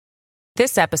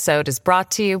This episode is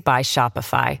brought to you by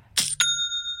Shopify.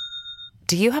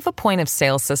 Do you have a point of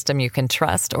sale system you can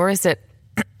trust, or is it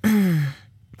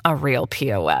a real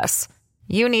POS?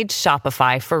 You need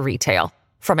Shopify for retail.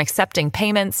 From accepting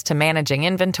payments to managing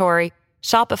inventory,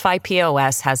 Shopify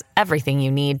POS has everything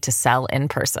you need to sell in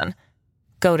person.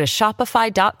 Go to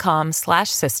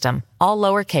shopify.com/system, all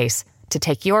lowercase, to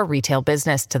take your retail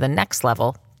business to the next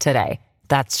level today.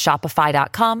 That's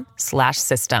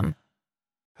shopify.com/system.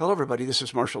 Hello, everybody. This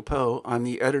is Marshall Poe. I'm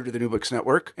the editor of the New Books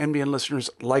Network. NBN listeners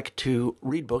like to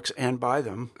read books and buy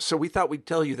them. So we thought we'd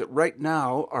tell you that right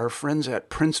now, our friends at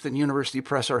Princeton University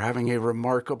Press are having a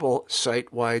remarkable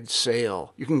site-wide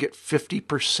sale. You can get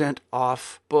 50%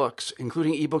 off books,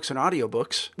 including ebooks and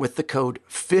audiobooks, with the code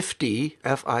 50,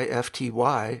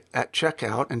 F-I-F-T-Y, at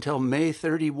checkout until May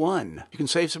 31. You can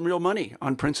save some real money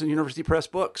on Princeton University Press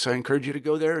books. I encourage you to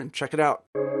go there and check it out.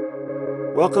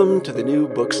 Welcome to the New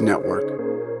Books Network.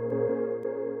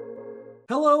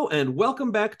 Hello, and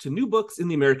welcome back to New Books in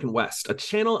the American West, a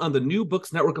channel on the New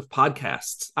Books Network of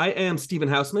podcasts. I am Stephen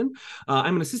Hausman.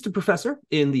 I'm an assistant professor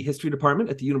in the history department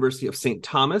at the University of St.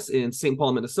 Thomas in St.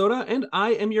 Paul, Minnesota, and I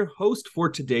am your host for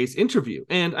today's interview.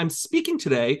 And I'm speaking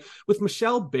today with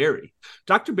Michelle Berry.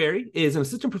 Dr. Berry is an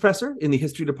assistant professor in the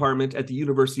history department at the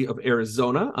University of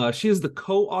Arizona. She is the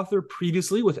co-author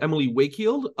previously with Emily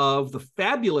Wakefield of the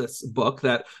fabulous book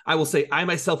that I will say I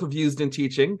myself have used in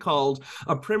teaching called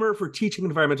A Primer for Teaching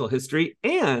Environmental History,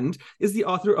 and is the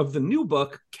author of the new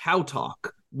book, Cow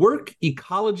Talk: Work,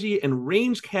 Ecology, and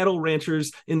Range Cattle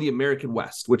Ranchers in the American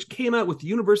West, which came out with the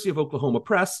University of Oklahoma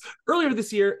Press earlier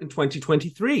this year in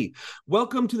 2023.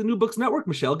 Welcome to the New Books Network,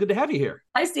 Michelle. Good to have you here.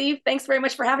 Hi, Steve. Thanks very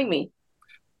much for having me.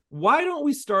 Why don't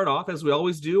we start off, as we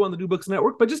always do on the New Books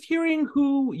Network, by just hearing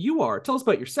who you are. Tell us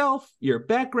about yourself, your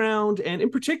background, and in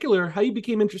particular, how you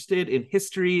became interested in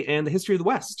history and the history of the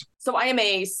West. So I am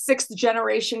a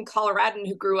sixth-generation Coloradan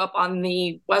who grew up on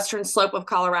the western slope of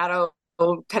Colorado,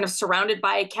 kind of surrounded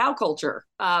by cow culture.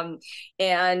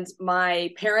 And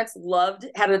my parents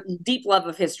had a deep love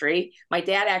of history. My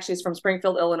dad actually is from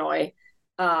Springfield, Illinois,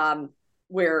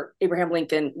 where Abraham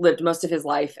Lincoln lived most of his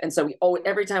life. And so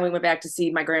every time we went back to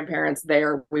see my grandparents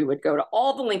there, we would go to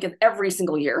all the Lincoln every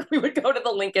single year. We would go to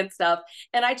the Lincoln stuff.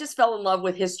 And I just fell in love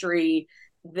with history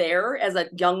there as a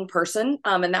young person.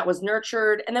 And that was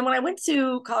nurtured. And then when I went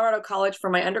to Colorado College for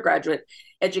my undergraduate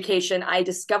education, I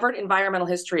discovered environmental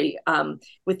history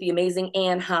with the amazing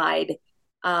Anne Hyde.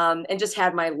 And just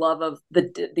had my love of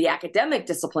the academic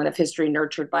discipline of history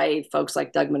nurtured by folks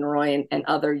like Doug Monroy and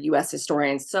other U.S.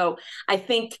 historians. So I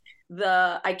think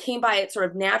I came by it sort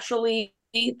of naturally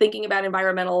thinking about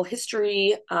environmental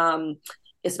history,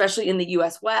 especially in the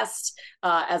U.S. West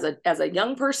as a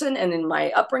young person and in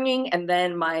my upbringing. And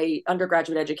then my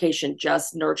undergraduate education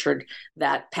just nurtured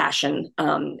that passion.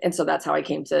 And so that's how I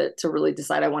came to really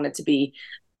decide I wanted to be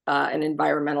an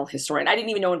environmental historian. I didn't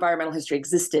even know environmental history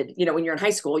existed. You know, when you're in high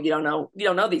school, you don't know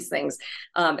these things.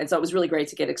 And so it was really great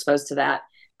to get exposed to that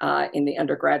in the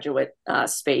undergraduate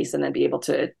space and then be able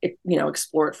to,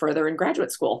 explore it further in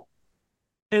graduate school.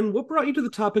 And what brought you to the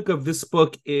topic of this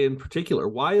book in particular?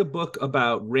 Why a book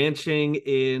about ranching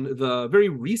in the very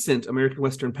recent American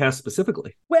Western past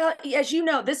specifically? Well, as you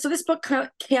know, this book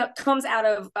comes out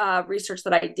of research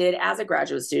that I did as a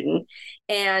graduate student.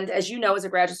 And as you know, as a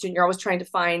graduate student, you're always trying to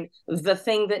find the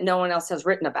thing that no one else has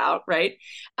written about, right?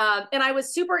 And I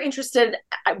was super interested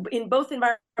in both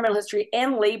environmental history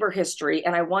and labor history,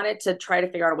 and I wanted to try to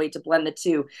figure out a way to blend the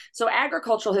two. So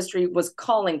agricultural history was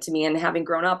calling to me, and having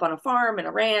grown up on a farm and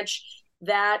a ranch,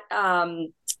 that I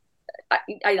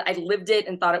lived it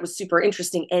and thought it was super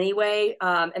interesting anyway,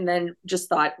 and then just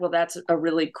thought, well, that's a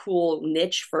really cool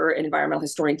niche for an environmental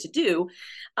historian to do.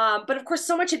 But of course,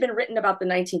 so much had been written about the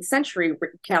 19th century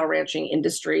cattle ranching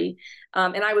industry,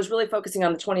 and I was really focusing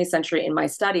on the 20th century in my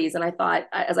studies. And I thought,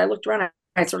 as I looked around,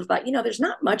 I sort of thought, there's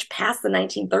not much past the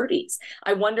 1930s.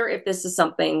 I wonder if this is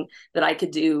something that I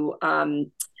could do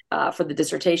for the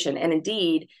dissertation, and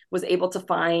indeed was able to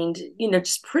find,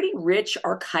 just pretty rich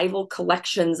archival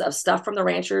collections of stuff from the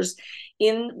ranchers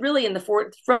from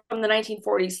the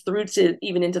 1940s through to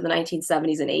even into the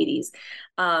 1970s and 80s.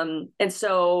 And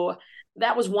so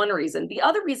that was one reason. The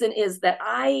other reason is that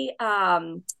I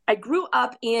grew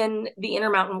up in the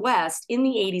Intermountain West in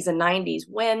the 80s and 90s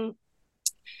when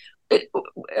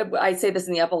I say this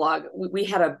in the epilogue. We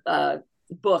had a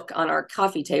book on our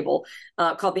coffee table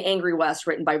called The Angry West,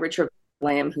 written by Richard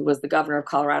Lamb, who was the governor of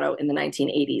Colorado in the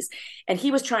 1980s. And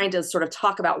he was trying to sort of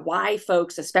talk about why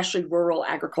folks, especially rural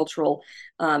agricultural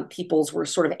peoples, were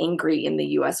sort of angry in the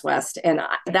U.S. West. And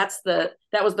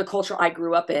that was the culture I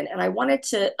grew up in. And I wanted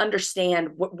to understand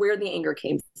where the anger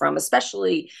came from,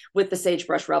 especially with the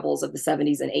sagebrush rebels of the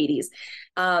 70s and 80s.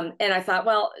 And I thought,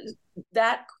 well,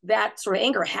 that sort of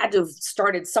anger had to have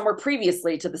started somewhere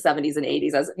previously to the 70s and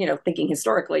 80s, as thinking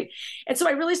historically. And so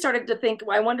I really started to think,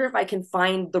 well, I wonder if I can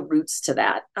find the roots to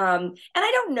that. And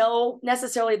I don't know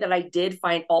necessarily that I did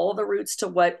find all the roots to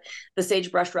what the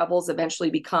sagebrush rebels eventually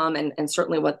become, and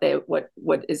certainly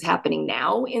what is happening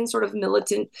now in sort of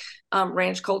militant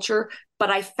ranch culture.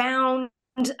 But I found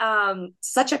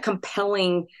such a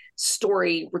compelling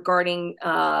story regarding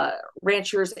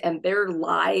ranchers and their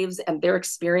lives and their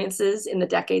experiences in the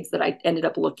decades that I ended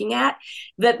up looking at,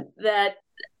 that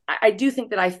I do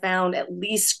think that I found at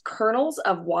least kernels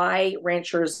of why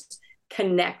ranchers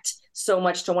connect so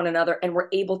much to one another and were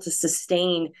able to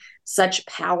sustain such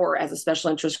power as a special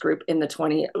interest group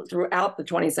throughout the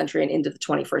 20th century and into the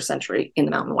 21st century in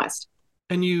the Mountain West.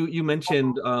 And you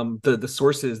mentioned the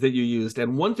sources that you used.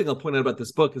 And one thing I'll point out about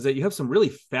this book is that you have some really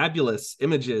fabulous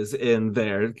images in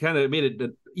there. It kind of made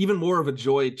it even more of a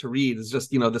joy to read. It's just,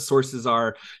 the sources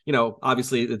are,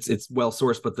 obviously it's well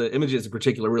sourced, but the images in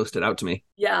particular really stood out to me.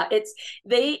 Yeah,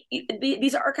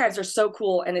 these archives are so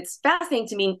cool. And it's fascinating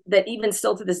to me that even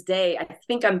still to this day, I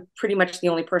think I'm pretty much the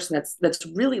only person that's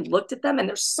really looked at them. And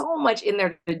there's so much in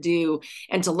there to do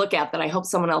and to look at that I hope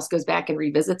someone else goes back and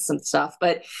revisits some stuff.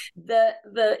 But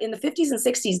in the 50s and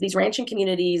 60s, these ranching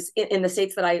communities in the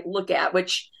states that I look at,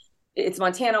 which it's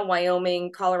Montana,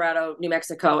 Wyoming, Colorado, New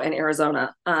Mexico, and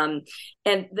Arizona. And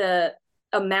the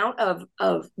amount of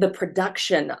the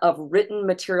production of written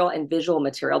material and visual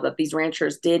material that these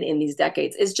ranchers did in these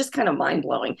decades is just kind of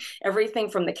mind-blowing. Everything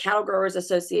from the Cattle Growers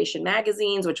Association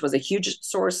magazines, which was a huge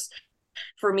source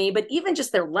for me, but even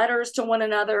just their letters to one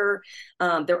another,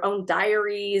 their own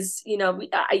diaries.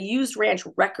 I used ranch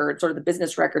records or the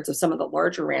business records of some of the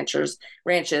larger ranches,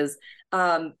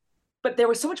 but there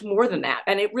was so much more than that,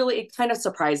 and it kind of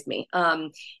surprised me.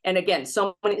 And again,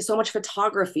 so much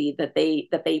photography that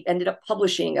they ended up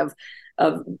publishing of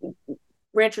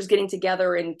ranchers getting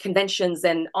together in conventions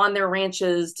and on their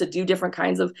ranches to do different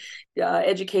kinds of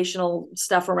educational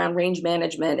stuff around range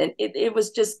management. And it was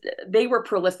just, they were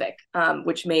prolific,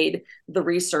 which made the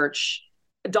research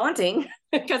daunting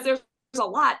because there's a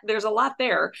lot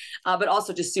there, but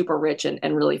also just super rich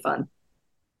and really fun.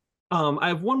 I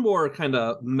have one more kind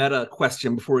of meta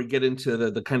question before we get into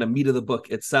the kind of meat of the book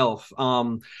itself.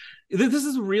 This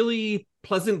is a really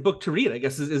pleasant book to read, I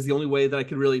guess is the only way that I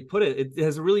could really put it. It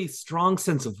has a really strong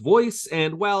sense of voice.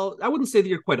 And while I wouldn't say that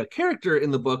you're quite a character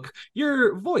in the book,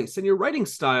 your voice and your writing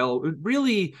style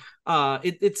really,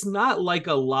 it's not like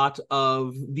a lot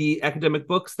of the academic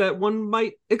books that one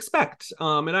might expect.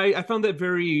 And I found that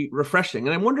very refreshing.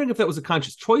 And I'm wondering if that was a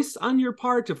conscious choice on your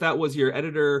part, if that was your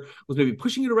editor was maybe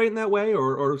pushing you to write in that way,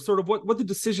 or sort of what the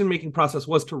decision-making process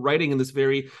was to writing in this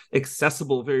very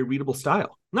accessible, very readable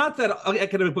style. Not that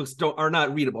academic books are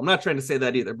not readable. I'm not trying to say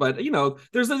that either, but we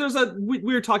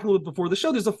were talking a little before the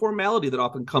show. There's a formality that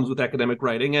often comes with academic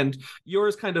writing, and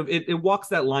yours kind of it walks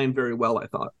that line very well, I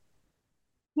thought.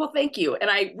 Well, thank you. And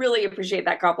I really appreciate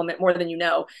that compliment more than you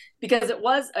know, because it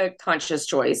was a conscious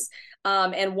choice,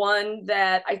 and one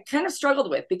that I kind of struggled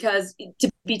with, because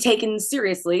to be taken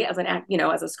seriously as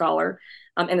as a scholar,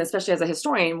 and especially as a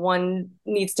historian, one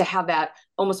needs to have that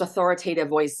almost authoritative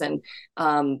voice and,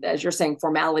 as you're saying,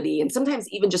 formality, and sometimes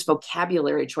even just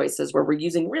vocabulary choices where we're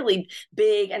using really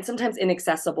big and sometimes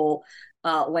inaccessible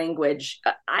language.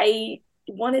 I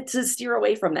wanted to steer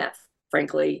away from that.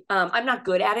 Frankly, I'm not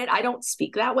good at it. I don't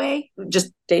speak that way,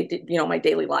 just my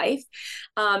daily life.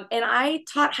 And I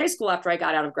taught high school after I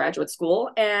got out of graduate school,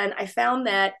 and I found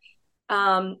that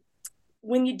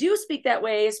when you do speak that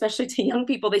way, especially to young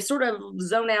people, they sort of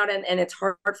zone out, and it's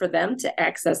hard for them to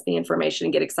access the information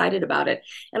and get excited about it.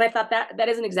 And I thought that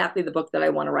isn't exactly the book that I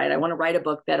want to write. I want to write a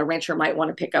book that a rancher might want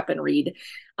to pick up and read,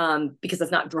 because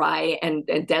it's not dry and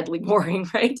deadly boring,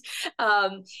 right?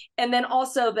 And then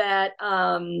also that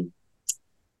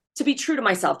to be true to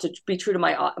myself, to be true to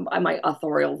my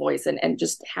authorial voice and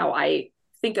just how I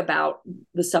think about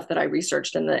the stuff that I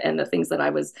researched and the things that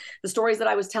the stories that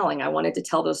I was telling. I wanted to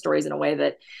tell those stories in a way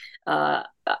that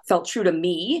felt true to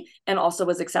me and also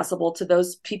was accessible to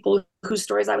those people whose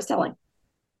stories I was telling.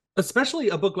 Especially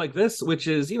a book like this, which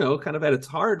is, kind of at its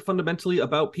heart, fundamentally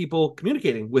about people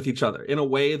communicating with each other in a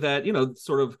way that,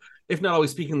 sort of, if not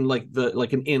always speaking like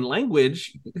an in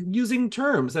language, using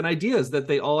terms and ideas that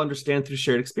they all understand through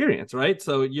shared experience, right?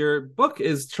 So your book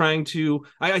is trying to,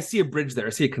 I see a bridge there.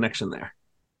 I see a connection there.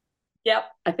 Yep,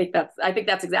 I think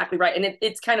that's exactly right. And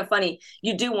it's kind of funny.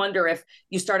 You do wonder if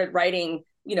you started writing,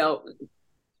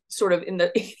 sort of in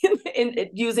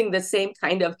using the same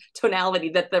kind of tonality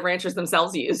that the ranchers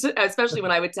themselves use, especially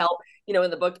when I would tell, in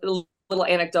the book, little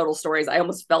anecdotal stories. I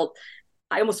almost felt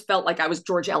like I was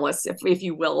George Ellis, if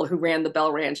you will, who ran the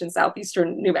Bell Ranch in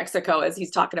southeastern New Mexico, as he's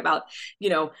talking about,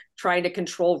 trying to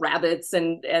control rabbits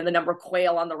and the number of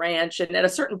quail on the ranch. And at a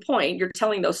certain point, you're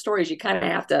telling those stories, you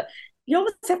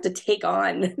almost have to take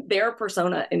on their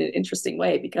persona in an interesting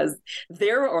way because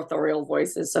their authorial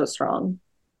voice is so strong.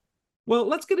 Well,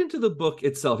 let's get into the book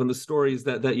itself and the stories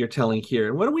that you're telling here.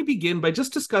 And why don't we begin by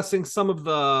just discussing some of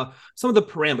the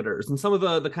parameters and some of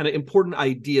the kind of important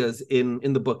ideas in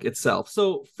the book itself.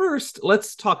 So first,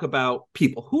 let's talk about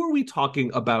people. Who are we talking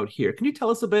about here? Can you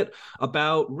tell us a bit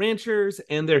about ranchers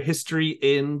and their history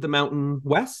in the Mountain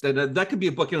West? And that could be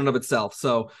a book in and of itself.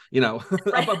 So,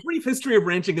 a brief history of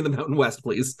ranching in the Mountain West,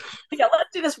 please. Yeah,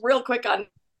 let's do this real quick on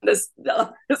this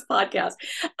podcast.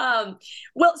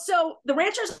 Well, so the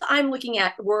ranchers I'm looking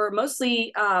at were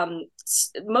mostly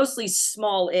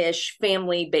small-ish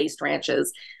family-based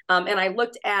ranches. And I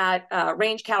looked at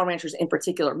range cattle ranchers in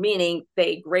particular, meaning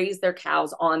they grazed their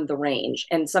cows on the range.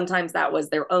 And sometimes that was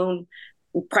their own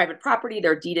private property,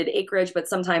 their deeded acreage, but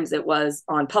sometimes it was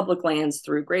on public lands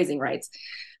through grazing rights.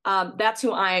 That's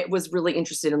who I was really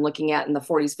interested in looking at in the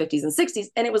 40s, 50s, and 60s.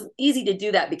 And it was easy to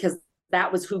do that because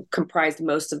that was who comprised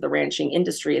most of the ranching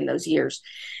industry in those years.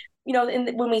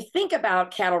 When we think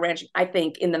about cattle ranching, I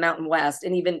think in the Mountain West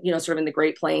and even, sort of in the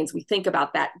Great Plains, we think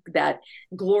about that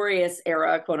glorious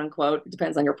era, quote unquote,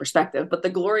 depends on your perspective, but the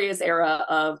glorious era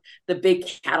of the big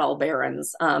cattle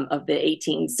barons of the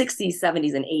 1860s,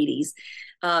 70s, and 80s.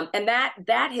 And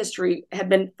that history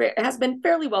has been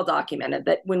fairly well documented.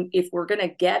 That if we're going to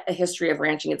get a history of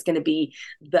ranching, it's going to be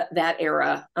that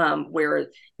era where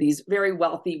these very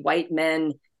wealthy white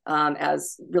men,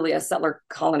 as settler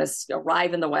colonists,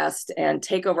 arrive in the West and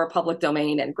take over public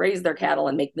domain and graze their cattle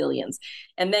and make millions.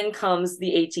 And then comes the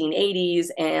 1880s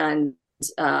and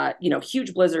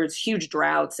huge blizzards, huge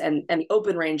droughts, and the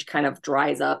open range kind of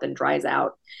dries up and dries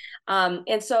out.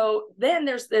 And so then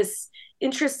there's this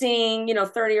interesting,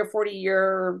 30 or 40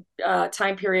 year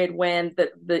time period when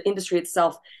the industry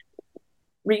itself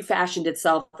refashioned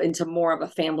itself into more of a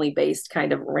family-based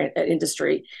kind of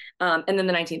industry. And then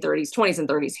the 1930s, 20s and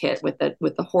 30s hit with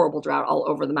the horrible drought all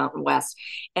over the Mountain West.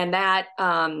 And that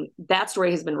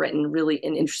story has been written really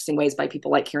in interesting ways by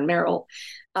people like Karen Merrill,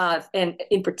 and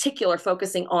in particular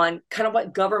focusing on kind of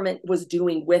what government was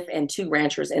doing with and to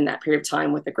ranchers in that period of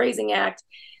time with the Grazing Act.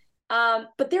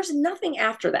 But there's nothing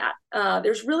after that.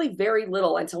 There's really very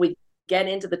little until we get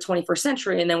into the 21st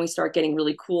century, and then we start getting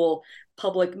really cool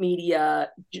public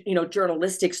media,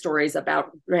 journalistic stories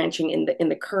about ranching in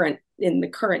the current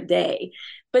day.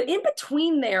 But in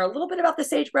between there, a little bit about the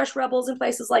sagebrush rebels in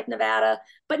places like Nevada,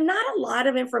 but not a lot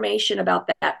of information about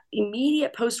that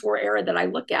immediate post-war era that I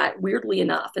look at, weirdly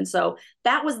enough. And so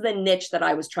that was the niche that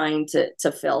I was trying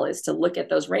to fill, is to look at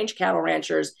those range cattle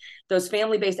ranchers, those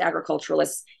family-based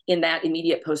agriculturalists in that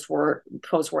immediate post-war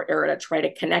era, to try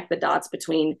to connect the dots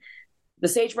between the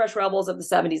sagebrush rebels of the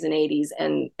 70s and 80s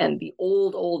and the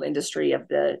old industry of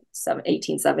the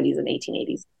 1870s and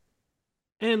 1880s.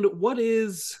 And what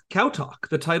is cow talk,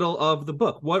 the title of the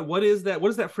book? What is that? What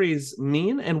does that phrase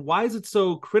mean? And why is it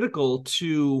so critical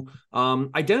to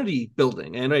identity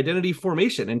building and identity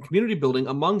formation and community building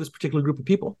among this particular group of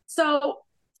people? So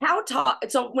cow talk.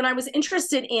 So when I was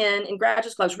interested in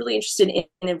graduate school, I was really interested in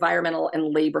environmental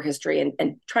and labor history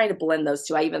and trying to blend those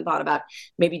two. I even thought about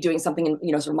maybe doing something in,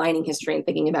 sort of mining history and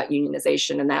thinking about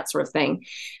unionization and that sort of thing.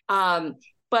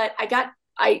 But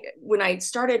when I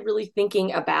started really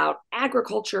thinking about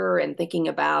agriculture and thinking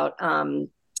about the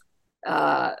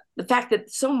fact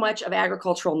that so much of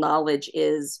agricultural knowledge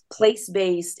is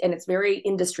place-based and it's very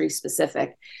industry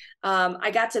specific,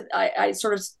 I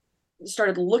sort of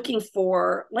started looking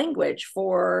for language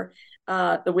for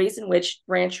the ways in which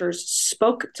ranchers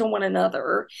spoke to one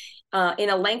another in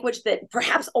a language that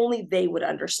perhaps only they would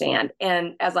understand.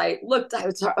 And as I looked, I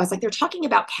was like, they're talking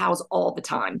about cows all the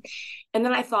time. And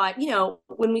then I thought,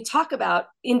 when we talk about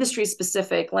industry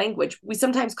specific language, we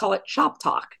sometimes call it shop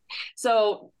talk.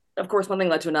 So of course, one thing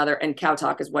led to another, and Cow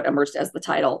Talk is what emerged as the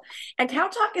title. And Cow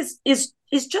Talk is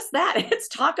just that. It's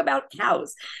talk about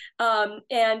cows,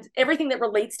 and everything that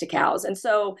relates to cows. And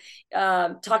so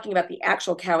talking about the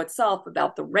actual cow itself,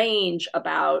 about the range,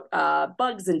 about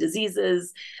bugs and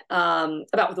diseases,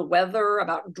 about the weather,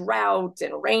 about drought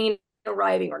and rain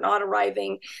arriving or not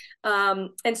arriving.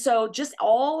 And so just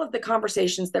all of the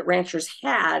conversations that ranchers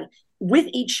had with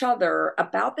each other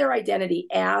about their identity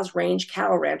as range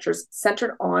cattle ranchers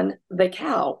centered on the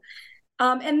cow.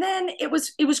 And then it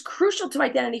was crucial to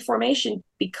identity formation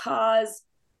because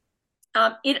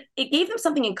it gave them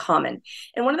something in common.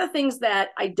 And one of the things that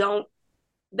I'm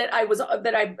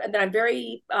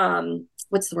very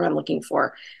what's the word I'm looking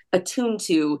for, attuned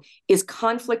to, is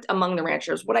conflict among the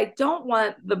ranchers. What I don't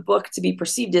want the book to be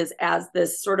perceived as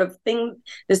this sort of thing,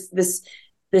 this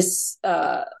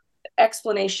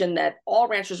explanation that all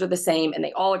ranchers are the same and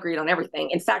they all agreed on everything.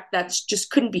 In fact, that's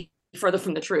just couldn't be further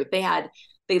from the truth.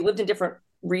 They lived in different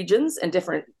regions and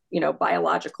different,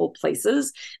 biological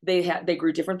places. They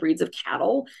grew different breeds of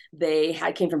cattle. They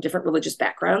came from different religious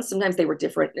backgrounds. Sometimes they were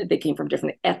different. They came from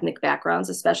different ethnic backgrounds,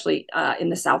 especially in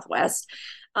the Southwest.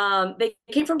 They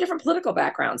came from different political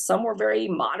backgrounds. Some were very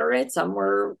moderate. Some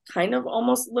were kind of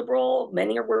almost liberal.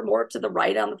 Many were more to the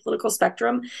right on the political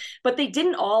spectrum, but they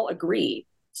didn't all agree.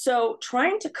 So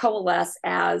trying to coalesce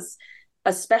as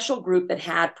a special group that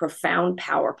had profound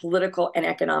power, political and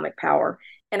economic power,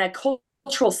 and a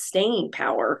cultural staying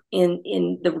power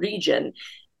in the region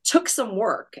took some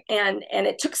work, and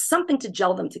it took something to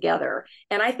gel them together.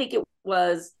 And I think it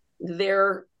was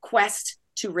their quest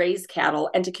to raise cattle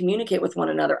and to communicate with one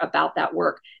another about that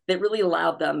work that really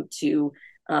allowed them to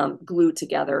glue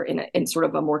together in sort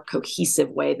of a more cohesive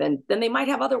way than they might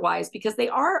have otherwise, because they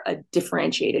are a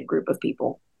differentiated group of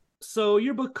people. So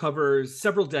your book covers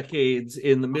several decades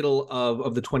in the middle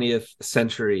of the 20th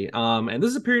century. And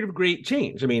this is a period of great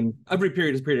change. I mean, every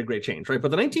period is a period of great change, right? But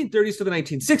the 1930s to the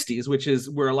 1960s, which is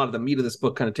where a lot of the meat of this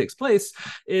book kind of takes place,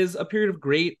 is a period of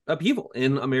great upheaval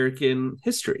in American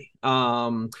history.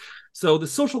 So the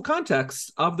social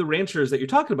context of the ranchers that you're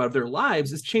talking about, of their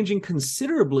lives, is changing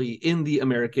considerably in the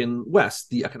American West.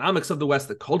 The economics of the West,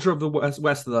 the culture of the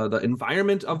West, the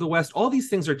environment of the West, all these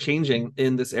things are changing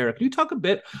in this era. Can you talk a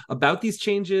bit about these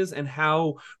changes and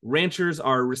how ranchers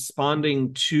are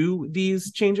responding to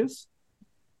these changes?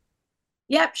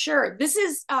 Yeah, sure. This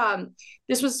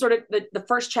was sort of the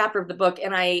first chapter of the book,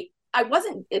 and I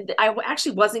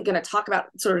actually wasn't going to talk about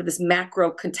sort of this macro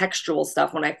contextual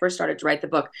stuff when I first started to write the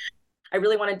book. I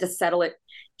really wanted to settle it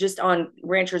just on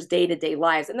ranchers' day-to-day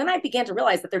lives. And then I began to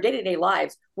realize that their day-to-day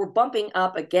lives were bumping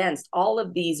up against all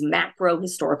of these macro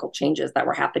historical changes that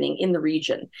were happening in the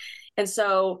region. And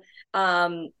so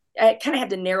I kind of had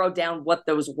to narrow down what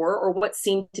those were, or what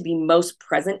seemed to be most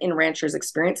present in ranchers'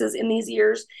 experiences in these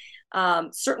years.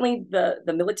 Certainly the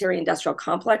military industrial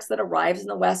complex that arrives in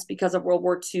the West because of World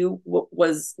War II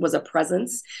was a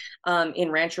presence in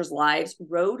ranchers' lives.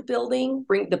 Road building,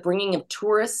 the bringing of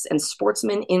tourists and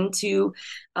sportsmen into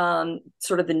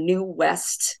sort of the new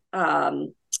West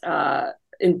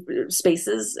in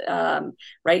spaces,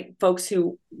 right? Folks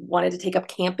who wanted to take up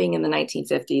camping in the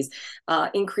 1950s,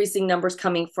 increasing numbers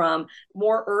coming from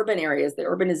more urban areas, the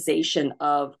urbanization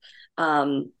of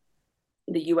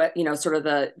the U.S., sort of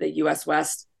the U.S.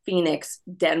 West, Phoenix,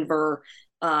 Denver,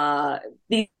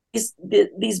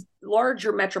 these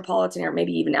larger metropolitan areas,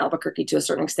 maybe even Albuquerque to a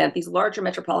certain extent, these larger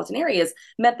metropolitan areas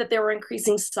meant that there were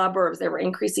increasing suburbs. There were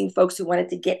increasing folks who wanted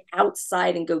to get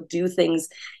outside and go do things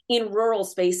in rural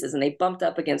spaces, and they bumped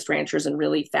up against ranchers in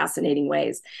really fascinating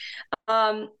ways.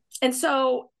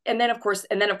 And then of course,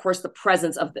 the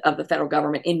presence of the federal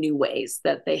government in new ways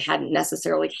that they hadn't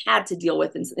necessarily had to deal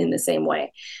with in the same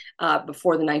way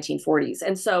before the 1940s.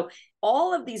 And so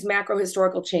all of these macro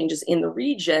historical changes in the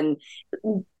region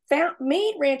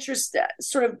made ranchers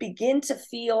sort of begin to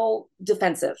feel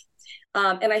defensive.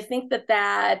 And I think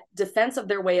that defense of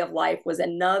their way of life was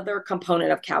another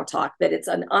component of Cow Talk, that it's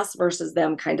an us versus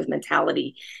them kind of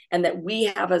mentality, and that we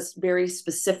have a very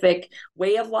specific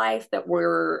way of life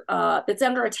that's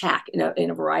under attack in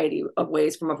a variety of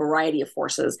ways from a variety of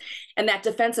forces. And that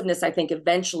defensiveness, I think,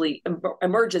 eventually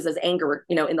emerges as anger,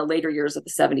 in the later years of the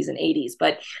 70s and 80s.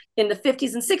 But in the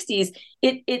 50s and 60s,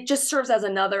 it just serves as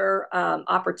another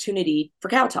opportunity for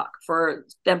Cow Talk, for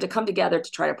them to come together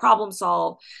to try to problem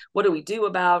solve. What do we do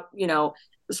about, the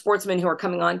sportsmen who are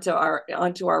coming onto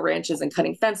our ranches and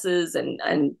cutting fences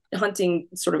and hunting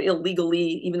sort of illegally,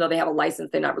 even though they have a license,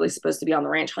 they're not really supposed to be on the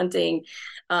ranch hunting.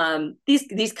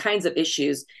 These kinds of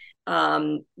issues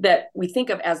that we think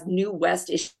of as New West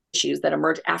issues that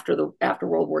emerged after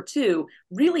World War II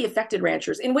really affected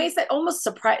ranchers in ways that almost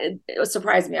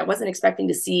surprised me. I wasn't expecting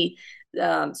to see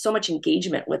so much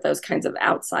engagement with those kinds of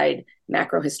outside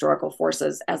macro historical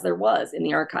forces as there was in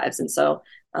the archives, and so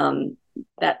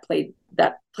that played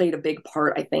a big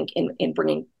part, I think, in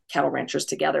bringing cattle ranchers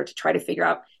together to try to figure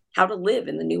out how to live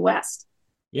in the New West.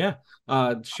 Yeah,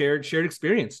 shared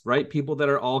experience, right? People that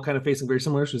are all kind of facing very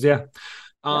similar issues. Yeah.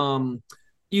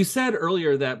 You said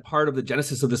earlier that part of the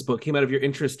genesis of this book came out of your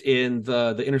interest in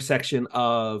the intersection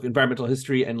of environmental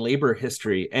history and labor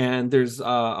history. And there's a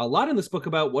lot in this book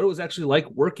about what it was actually like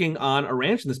working on a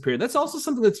ranch in this period. That's also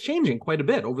something that's changing quite a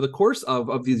bit over the course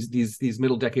of these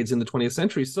middle decades in the 20th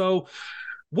century. So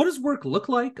what does work look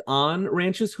like on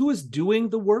ranches? Who is doing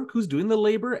the work? Who's doing the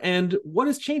labor? And what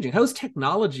is changing? How is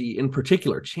technology in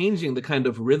particular changing the kind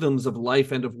of rhythms of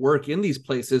life and of work in these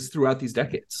places throughout these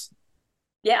decades?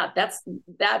 Yeah, that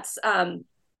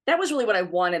was really what I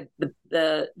wanted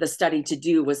the study to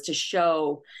do, was to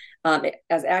show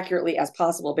as accurately as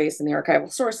possible, based on the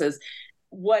archival sources,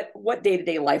 what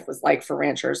day-to-day life was like for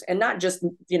ranchers, and not just,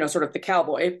 sort of the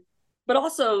cowboy, but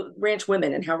also ranch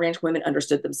women and how ranch women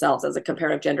understood themselves. As a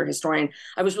comparative gender historian,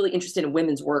 I was really interested in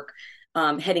women's work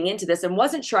heading into this, and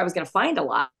wasn't sure I was going to find a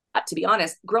lot, to be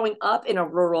honest. Growing up in a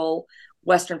rural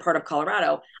western part of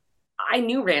Colorado, I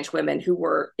knew ranch women who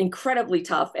were incredibly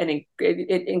tough and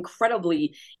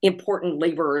incredibly important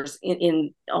laborers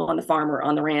on the farm or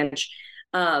on the ranch,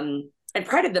 and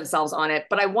prided themselves on it.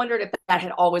 But I wondered if that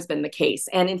had always been the case.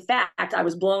 And in fact, I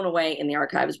was blown away in the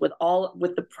archives with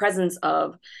the presence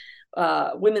of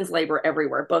women's labor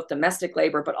everywhere, both domestic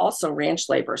labor, but also ranch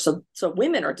labor. So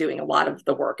women are doing a lot of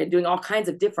the work and doing all kinds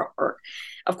of different work.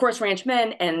 Of course, ranch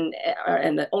men and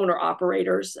the owner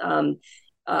operators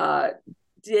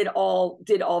did all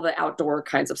the outdoor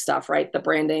kinds of stuff, right? The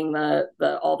branding,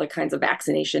 the all the kinds of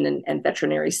vaccination and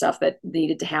veterinary stuff that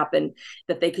needed to happen,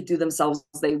 that they could do themselves,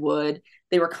 they would.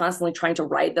 They were constantly trying to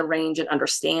ride the range and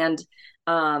understand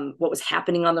what was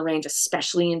happening on the range,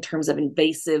 especially in terms of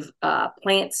invasive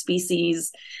plant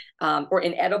species or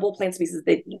inedible plant species.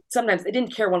 Sometimes they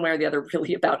didn't care one way or the other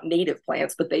really about native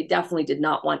plants, but they definitely did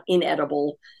not want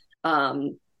inedible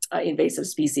invasive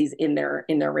species in their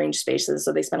range spaces.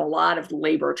 So they spent a lot of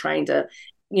labor trying to,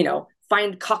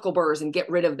 find cockleburs and get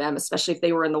rid of them, especially if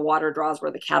they were in the water draws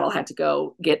where the cattle had to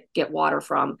go get water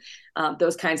from.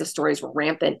 Those kinds of stories were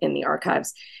rampant in the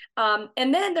archives.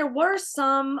 And then there were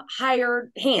some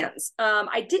hired hands.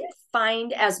 I didn't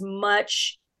find as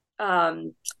much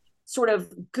sort of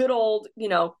good old,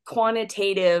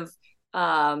 quantitative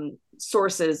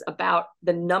sources about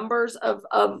the numbers of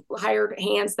hired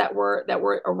hands that were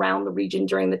around the region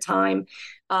during the time.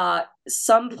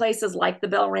 Some places like the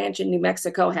Bell Ranch in New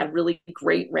Mexico had really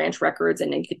great ranch records,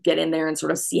 and you could get in there and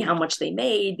sort of see how much they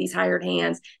made, these hired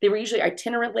hands. They were usually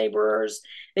itinerant laborers.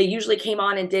 They usually came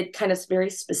on and did kind of very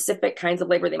specific kinds of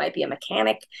labor. They might be a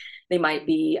mechanic. They might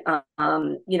be, a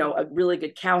really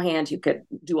good cowhand who could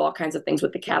do all kinds of things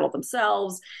with the cattle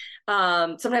themselves.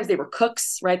 Sometimes they were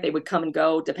cooks, right? They would come and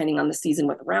go depending on the season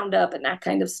with the roundup and that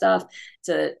kind of stuff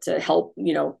to help,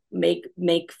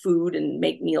 make food and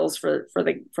make meals for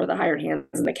the hired hands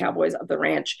and the cowboys of the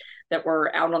ranch that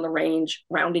were out on the range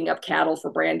rounding up cattle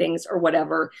for brandings or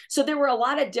whatever. So there were a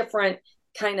lot of different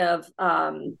kind of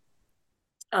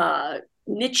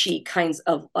niche-y kinds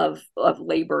of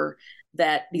labor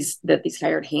that these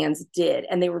hired hands did,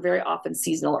 and they were very often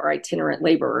seasonal or itinerant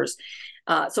laborers.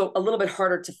 So a little bit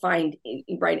harder to find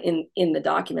right in the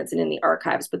documents and in the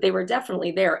archives, but they were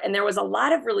definitely there. And there was a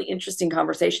lot of really interesting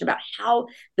conversation about how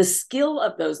the skill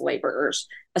of those laborers,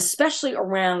 especially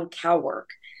around cow work,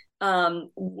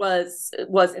 was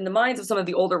in the minds of some of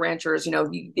the older ranchers.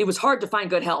 It was hard to find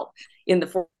good help in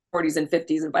the 40s and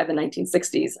 50s and by the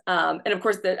 1960s. And of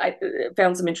course, I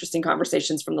found some interesting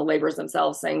conversations from the laborers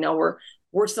themselves saying, no,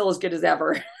 we're still as good as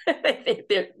ever.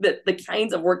 The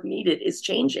kinds of work needed is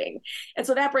changing. And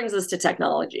so that brings us to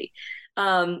technology.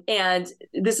 And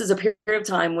this is a period of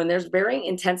time when there's very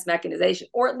intense mechanization,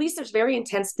 or at least there's very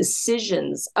intense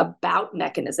decisions about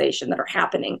mechanization that are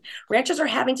happening. Ranchers are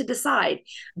having to decide,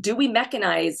 do we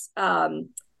mechanize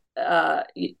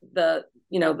the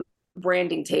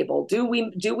branding table? Do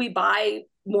we buy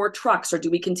more trucks, or do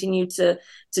we continue to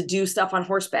do stuff on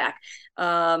horseback?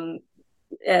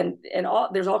 And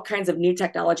there's all kinds of new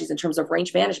technologies in terms of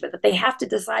range management that they have to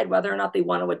decide whether or not they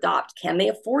want to adopt. Can they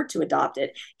afford to adopt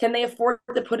it? Can they afford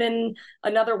to put in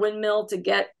another windmill to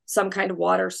get some kind of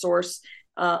water source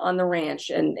on the ranch,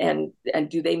 and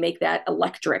do they make that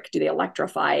electric? Do they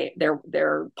electrify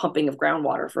their pumping of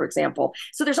groundwater, for example?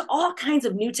 So there's all kinds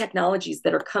of new technologies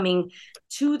that are coming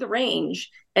to the range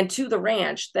and to the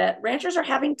ranch that ranchers are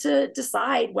having to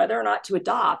decide whether or not to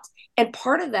adopt. And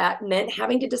part of that meant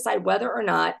having to decide whether or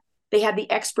not they had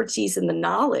the expertise and the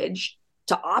knowledge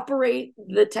to operate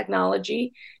the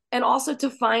technology, and also to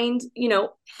find,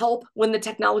 help when the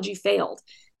technology failed.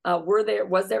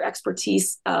 Was there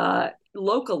expertise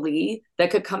locally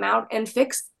that could come out and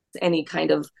fix any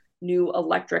kind of new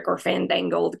electric or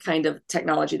fandangled kind of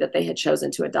technology that they had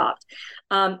chosen to adopt?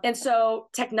 And so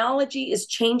technology is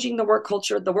changing the work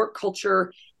culture. The work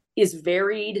culture is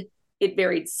varied. It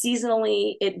varied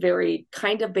seasonally. It varied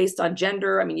kind of based on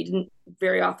gender. I mean, you didn't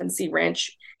very often see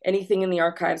anything in the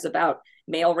archives about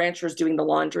male ranchers doing the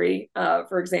laundry,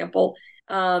 for example.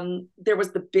 There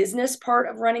was the business part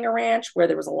of running a ranch, where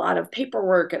there was a lot of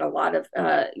paperwork and a lot of,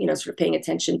 sort of paying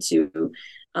attention to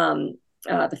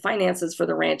the finances for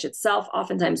the ranch itself.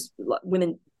 Oftentimes,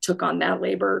 women took on that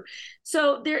labor.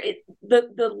 So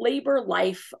the labor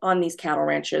life on these cattle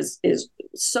ranches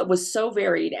was so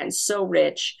varied and so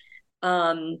rich.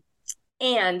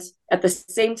 And at the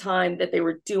same time that they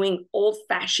were doing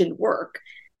old-fashioned work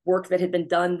that had been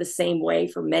done the same way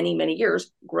for many, many years,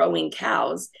 growing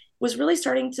cows, was really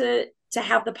starting to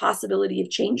have the possibility of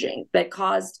changing, that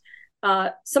caused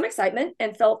some excitement,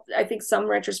 and I think some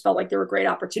ranchers felt like there were great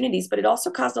opportunities, but it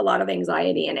also caused a lot of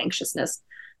anxiety and anxiousness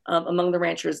among the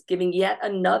ranchers, giving yet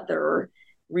another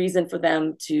reason for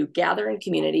them to gather in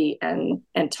community and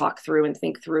talk through and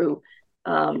think through,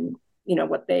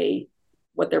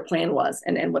 what their plan was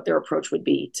and what their approach would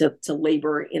be to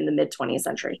labor in the mid 20th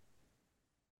century.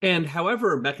 And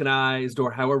however mechanized or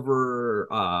however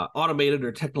automated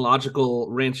or technological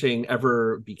ranching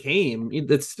ever became,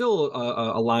 it's still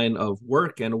a line of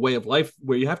work and a way of life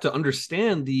where you have to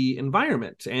understand the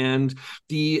environment and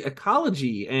the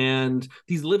ecology and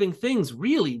these living things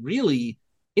really, really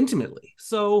intimately.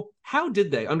 So how did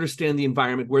they understand the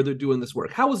environment where they're doing this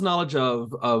work? How was knowledge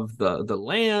of the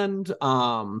land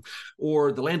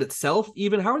or the land itself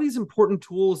even? How are these important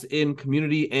tools in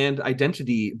community and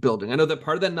identity building? I know that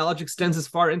part of that knowledge extends as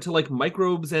far into like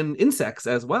microbes and insects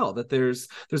as well, that there's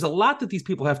a lot that these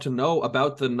people have to know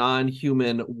about the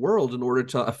non-human world in order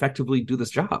to effectively do this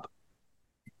job.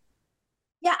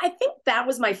 Yeah, I think that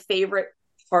was my favorite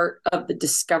part of the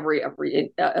discovery of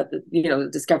the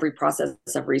discovery process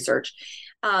of research.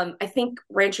 I think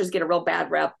ranchers get a real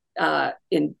bad rep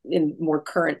in more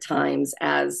current times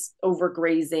as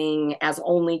overgrazing, as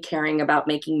only caring about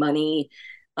making money,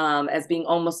 as being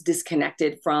almost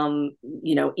disconnected from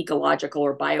ecological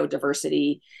or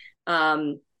biodiversity,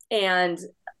 and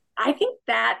I think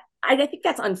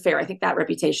that's unfair. I think that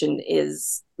reputation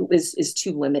is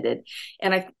too limited.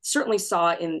 And I certainly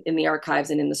saw in the archives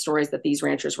and in the stories that these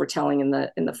ranchers were telling in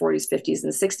the 40s, 50s,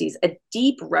 and 60s, a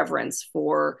deep reverence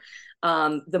for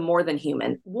the more than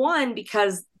human. One,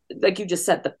 because like you just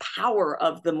said, the power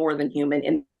of the more than human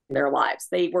in their lives.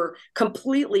 They were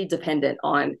completely dependent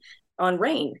on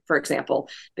rain, for example.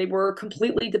 They were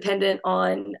completely dependent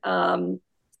on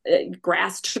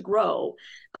grass to grow.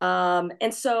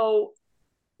 And so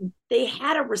they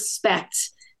had a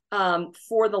respect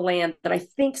for the land that I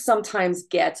think sometimes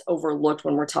gets overlooked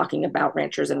when we're talking about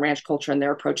ranchers and ranch culture and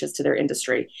their approaches to their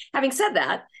industry. Having said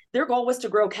that, their goal was to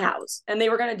grow cows, and they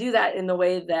were going to do that in the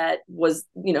way that was,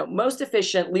 most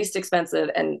efficient, least expensive,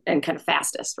 and kind of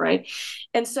fastest, right?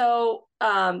 And so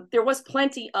there was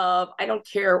plenty of, I don't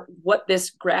care what this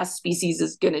grass species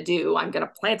is going to do, I'm going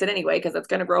to plant it anyway because it's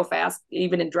going to grow fast,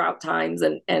 even in drought times,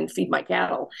 and feed my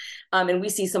cattle. And we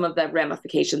see some of the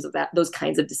ramifications of those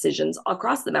kinds of decisions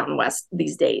across the Mountain West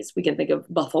these days. We can think of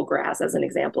buffalo grass as an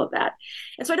example of that.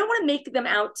 And so I don't want to make them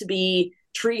out to be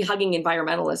tree-hugging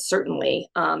environmentalists, certainly,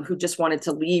 who just wanted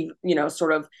to leave,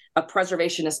 sort of a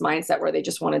preservationist mindset where they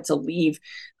just wanted to leave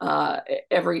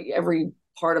every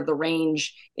part of the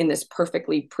range in this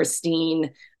perfectly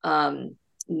pristine,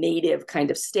 native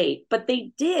kind of state. But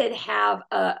they did have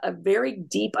a very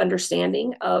deep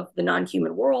understanding of the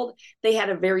non-human world. They had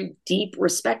a very deep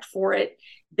respect for it.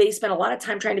 They spent a lot of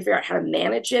time trying to figure out how to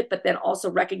manage it, but then also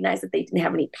recognize that they didn't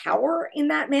have any power in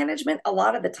that management a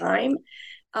lot of the time.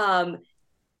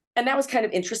 And that was kind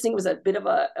of interesting. It was a bit of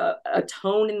a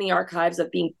tone in the archives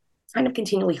of being kind of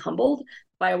continually humbled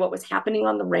by what was happening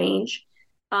on the range.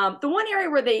 The one area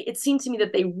where it seemed to me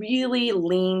that they really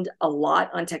leaned a lot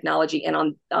on technology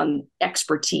and on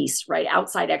expertise, right?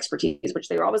 Outside expertise, which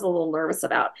they were always a little nervous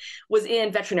about, was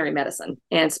in veterinary medicine.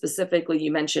 And specifically,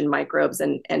 you mentioned microbes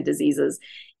and diseases.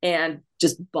 and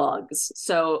just bugs.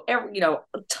 So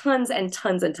tons and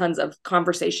tons and tons of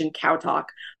conversation, cow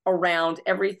talk around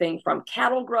everything from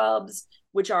cattle grubs,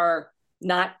 which are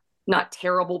not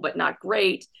terrible but not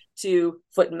great, to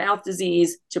foot and mouth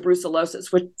disease, to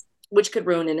brucellosis, which could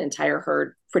ruin an entire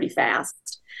herd pretty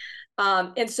fast.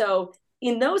 And so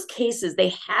in those cases,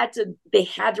 they had to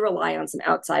rely on some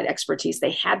outside expertise.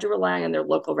 They had to rely on their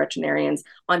local veterinarians,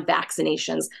 on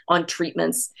vaccinations, on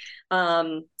treatments.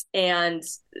 And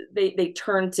they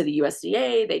turned to the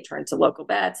USDA, they turned to local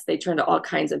vets, they turned to all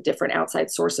kinds of different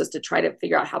outside sources to try to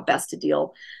figure out how best to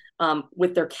deal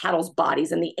with their cattle's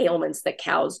bodies and the ailments that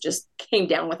cows just came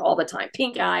down with all the time.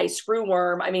 Pink eye,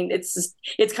 screwworm. I mean, it's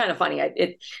kind of funny.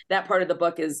 That part of the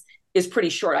book is pretty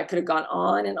short. I could have gone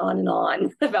on and on and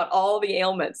on about all the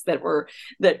ailments that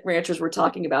ranchers were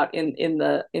talking about in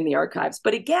the archives.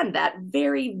 But again, that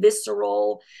very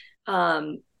visceral,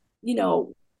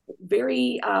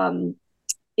 very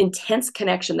intense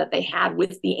connection that they had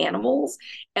with the animals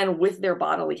and with their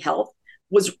bodily health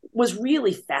was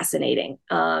really fascinating.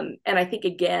 And I think,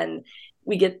 again,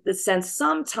 we get the sense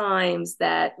sometimes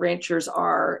that ranchers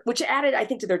are, which added, I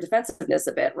think, to their defensiveness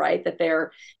a bit, right? That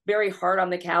they're very hard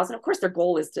on the cows. And of course, their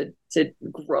goal is to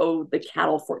grow the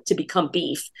cattle to become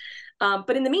beef.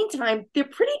 But in the meantime, they're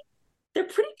pretty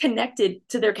connected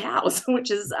to their cows,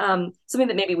 which is something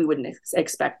that maybe we wouldn't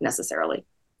expect necessarily.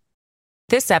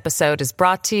 This episode is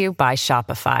brought to you by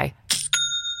Shopify.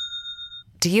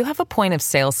 Do you have a point of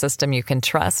sale system you can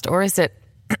trust, or is it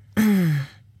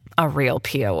a real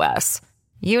POS?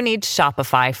 You need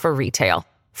Shopify for retail.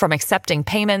 From accepting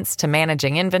payments to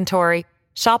managing inventory,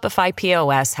 Shopify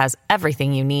POS has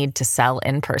everything you need to sell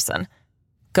in person.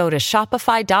 Go to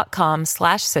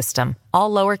shopify.com/system,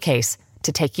 all lowercase,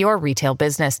 to take your retail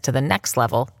business to the next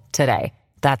level today.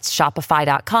 That's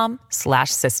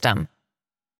shopify.com/system.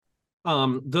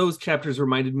 Those chapters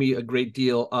reminded me a great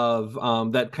deal of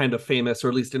that kind of famous, or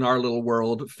at least in our little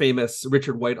world, famous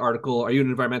Richard White article, "Are you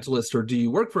an environmentalist or do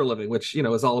you work for a living?" Which,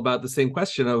 is all about the same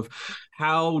question of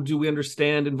how do we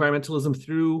understand environmentalism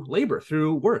through labor,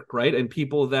 through work, right? And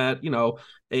people that,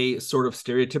 a sort of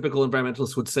stereotypical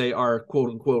environmentalist would say are, quote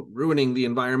unquote, ruining the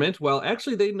environment. Well,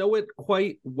 actually, they know it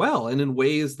quite well, and in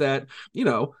ways that,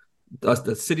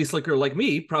 the city slicker like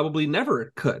me probably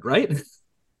never could, right?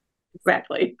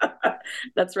 Exactly.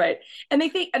 That's right. And they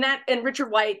think, and Richard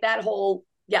White, that whole,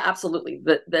 yeah, absolutely.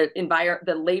 The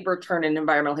labor turn in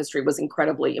environmental history was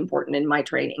incredibly important in my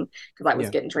training, because I was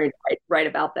getting trained right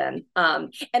about then.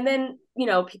 And then,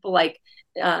 people like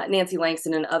Nancy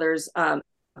Langston and others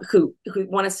who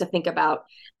want us to think about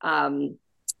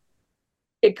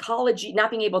ecology, not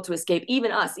being able to escape,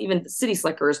 even us, even city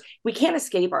slickers, we can't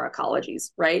escape our ecologies,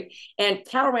 right? And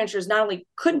cattle ranchers not only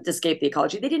couldn't escape the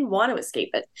ecology, they didn't want to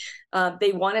escape it.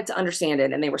 They wanted to understand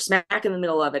it, and they were smack in the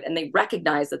middle of it, and they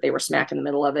recognized that they were smack in the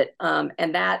middle of it. And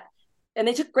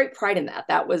they took great pride in that.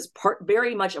 That was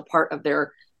very much a part of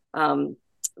their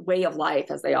way of life,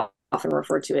 as they often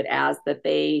refer to it as, that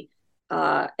they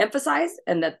emphasized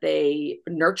and that they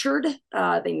nurtured.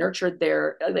 They nurtured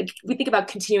their, we think about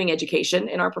continuing education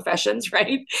in our professions,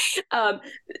 right?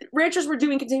 Ranchers were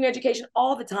doing continuing education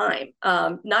all the time,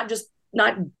 not just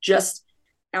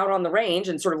out on the range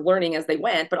and sort of learning as they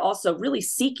went, but also really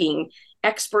seeking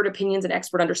expert opinions and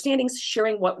expert understandings,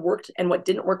 sharing what worked and what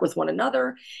didn't work with one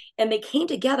another. And they came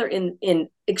together in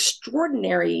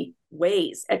extraordinary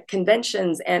ways at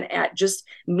conventions and at just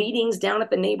meetings down at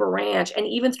the neighbor ranch. And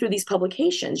even through these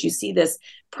publications, you see this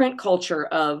print culture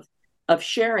of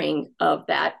sharing of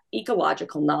that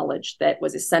ecological knowledge that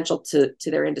was essential to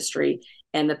their industry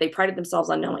and that they prided themselves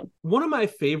on knowing. One of my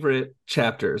favorite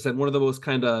chapters, and one of the most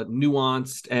kind of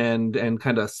nuanced and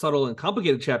kind of subtle and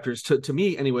complicated chapters to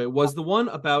me anyway, was the one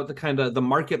about the kind of the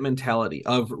market mentality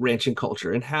of ranching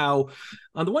culture, and how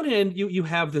on the one hand you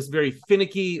have this very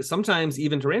finicky, sometimes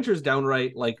even to ranchers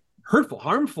downright like hurtful,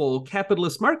 harmful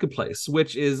capitalist marketplace,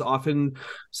 which is often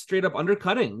straight up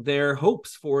undercutting their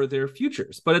hopes for their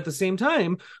futures. But at the same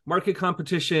time, market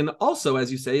competition also,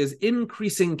 as you say, is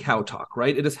increasing cow talk,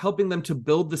 right? It is helping them to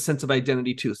build the sense of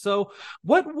identity too. So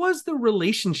what was the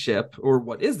relationship, or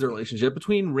what is the relationship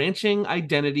between ranching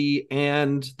identity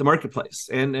and the marketplace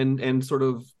and sort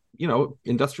of,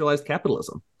 industrialized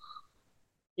capitalism?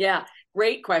 Yeah.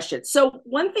 Great question. So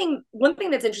one thing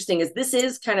that's interesting is this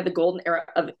is kind of the golden era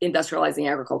of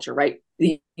industrializing agriculture, right?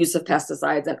 The use of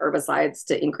pesticides and herbicides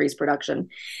to increase production.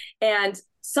 And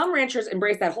some ranchers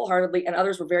embraced that wholeheartedly, and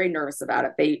others were very nervous about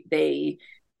it. They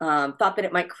thought that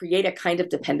it might create a kind of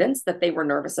dependence that they were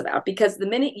nervous about, because the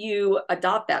minute you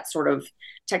adopt that sort of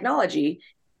technology,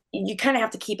 you kind of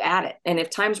have to keep at it. And if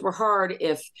times were hard,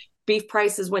 if beef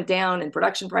prices went down and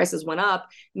production prices went up,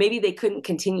 maybe they couldn't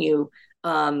continue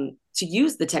to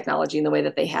use the technology in the way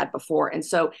that they had before. And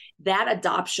so that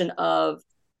adoption of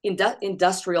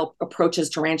industrial approaches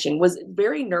to ranching was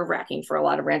very nerve-wracking for a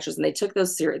lot of ranchers, and they took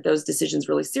those decisions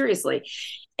really seriously.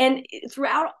 And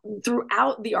throughout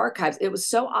the archives, it was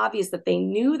so obvious that they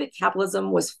knew that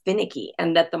capitalism was finicky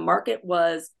and that the market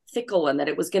was fickle and that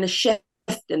it was going to shift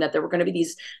and that there were going to be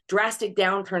these drastic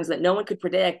downturns that no one could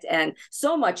predict. And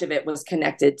so much of it was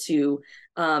connected to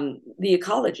the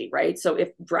ecology, right? So if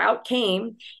drought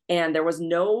came and there was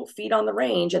no feed on the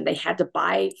range and they had to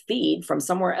buy feed from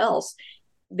somewhere else,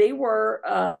 they were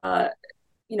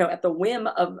at the whim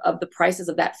of the prices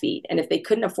of that feed. And if they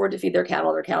couldn't afford to feed their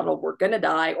cattle were going to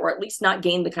die, or at least not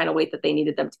gain the kind of weight that they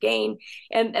needed them to gain.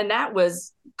 And that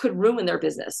could ruin their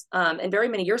business. And very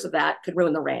many years of that could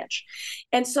ruin the ranch.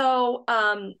 And so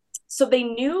they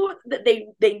knew that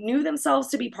they knew themselves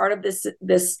to be part of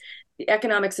this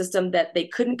economic system that they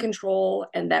couldn't control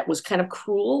and that was kind of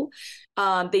cruel.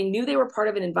 They knew they were part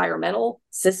of an environmental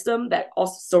system that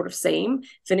also sort of same,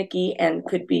 finicky, and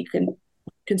could be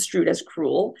construed as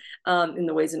cruel in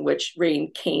the ways in which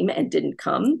rain came and didn't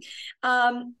come.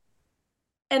 And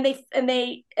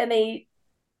they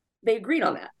agreed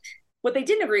on that. What they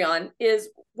didn't agree on is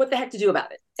what the heck to do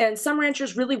about it. And some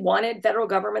ranchers really wanted federal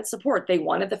government support. They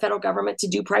wanted the federal government to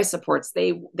do price supports.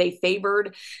 They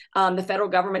favored the federal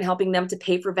government helping them to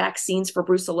pay for vaccines for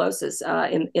brucellosis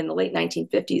in the late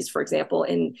 1950s, for example,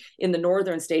 in the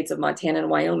northern states of Montana and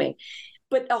Wyoming.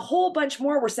 But a whole bunch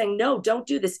more were saying, no, don't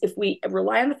do this. If we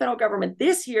rely on the federal government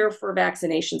this year for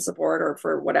vaccination support or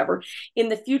for whatever, in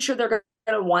the future, they're going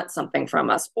to want something from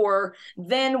us. Or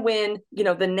then when,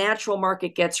 the natural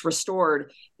market gets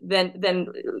restored, then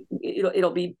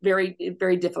it'll be very,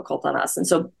 very difficult on us. And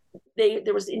so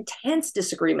there was intense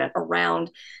disagreement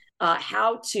around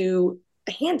how to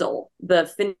handle the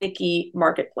finicky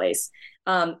marketplace.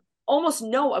 Almost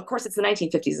no, of course, it's the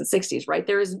 1950s and 60s, right?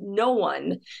 There is no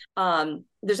one,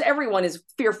 everyone is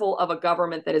fearful of a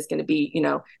government that is going to be,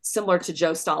 similar to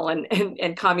Joe Stalin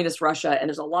and communist Russia. And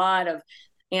there's a lot of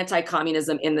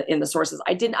anti-communism in the sources.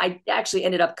 I actually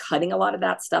ended up cutting a lot of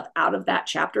that stuff out of that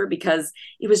chapter because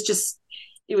it was just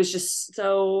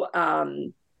so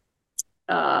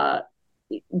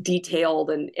detailed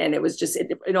and it was just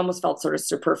it almost felt sort of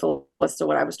superfluous to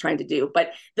what I was trying to do.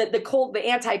 But the Cold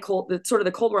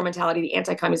War mentality, the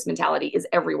anti-communist mentality is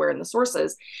everywhere in the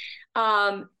sources,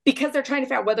 because they're trying to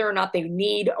figure out whether or not they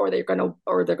need or they're going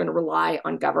to rely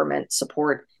on government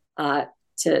support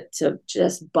to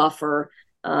just buffer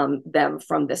them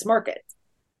from this market.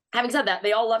 Having said that,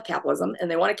 they all love capitalism and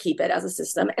they want to keep it as a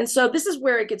system. And so this is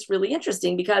where it gets really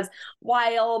interesting, because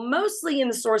while mostly in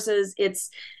the sources it's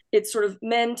sort of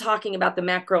men talking about the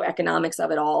macroeconomics of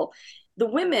it all, the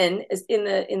women is in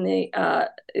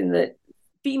the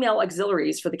female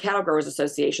auxiliaries for the cattle growers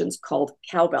associations called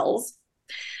cowbells.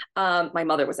 My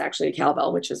mother was actually a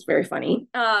cowbell, which is very funny.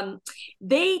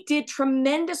 They did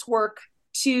tremendous work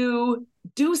to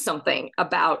do something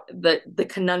about the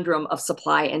conundrum of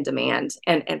supply and demand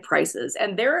and prices.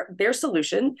 And their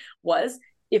solution was,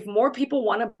 if more people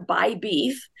want to buy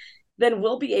beef, then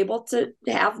we'll be able to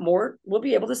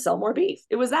sell more beef.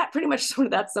 It was pretty much sort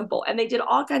of that simple. And they did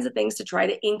all kinds of things to try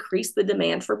to increase the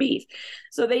demand for beef.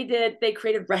 So they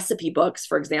created recipe books,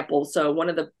 for example. So one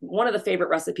of the favorite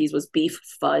recipes was beef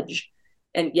fudge.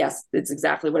 And yes, it's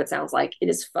exactly what it sounds like. It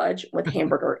is fudge with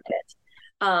hamburger in it.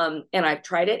 And I've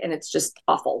tried it and it's just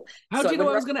awful. How do you know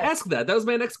I was going to ask that? That was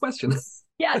my next question.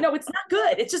 Yeah, no, it's not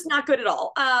good. It's just not good at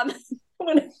all.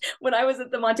 When I was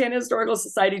at the Montana Historical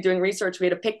Society doing research, we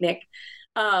had a picnic,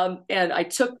 and I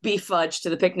took beef fudge to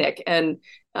the picnic, and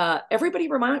everybody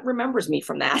remembers me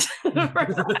from that.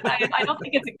 I don't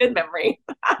think it's a good memory.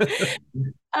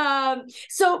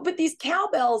 But these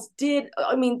cowbells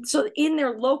so in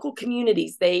their local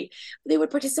communities, they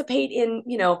would participate in,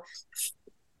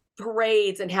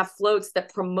 parades and have floats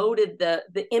that promoted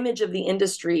the image of the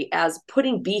industry as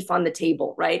putting beef on the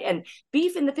table, right? And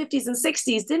beef in the 50s and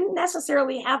 60s didn't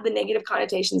necessarily have the negative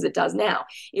connotations it does now.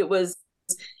 It was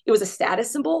a status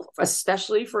symbol,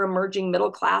 especially for emerging middle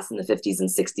class in the 50s and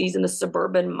 60s, and the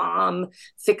suburban mom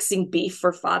fixing beef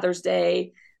for Father's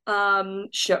Day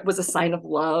was a sign of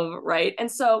love, right?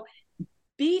 And so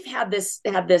beef had this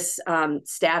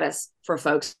status for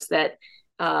folks that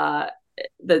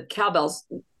the cowbells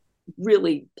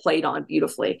really played on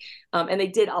beautifully. And they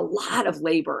did a lot of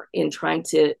labor in trying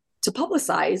to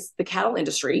publicize the cattle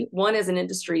industry, one as an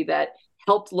industry that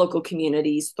helped local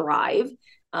communities thrive,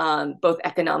 both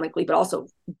economically, but also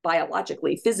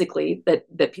biologically, physically,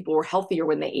 that people were healthier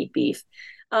when they ate beef.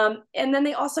 And then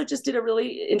they also just did a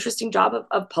really interesting job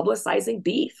of publicizing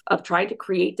beef, of trying to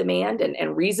create demand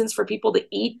and reasons for people to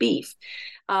eat beef.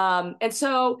 And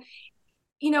so,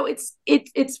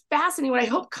 it's fascinating. What I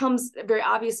hope comes very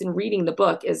obvious in reading the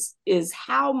book is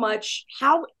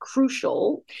how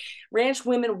crucial ranch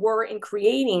women were in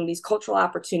creating these cultural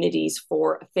opportunities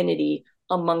for affinity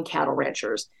among cattle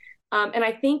ranchers. And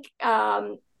I think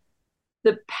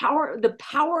the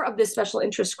power of this special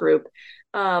interest group,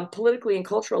 politically and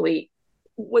culturally,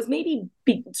 was maybe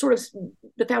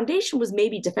the foundation was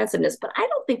maybe defensiveness, but I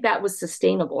don't think that was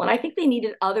sustainable. And I think they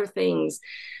needed other things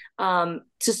to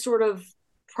sort of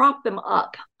prop them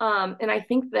up. And I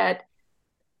think that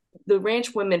the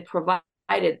ranch women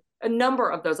provided a number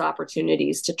of those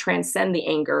opportunities to transcend the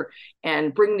anger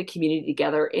and bring the community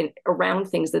together around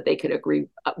things that they could agree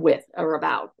with or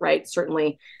about, right?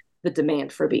 Certainly the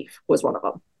demand for beef was one of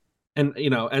them. And,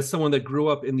 as someone that grew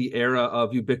up in the era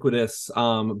of ubiquitous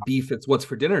beef, it's what's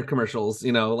for dinner commercials,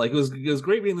 it was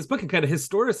great reading this book and kind of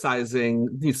historicizing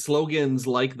these slogans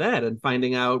like that and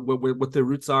finding out what their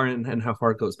roots are and how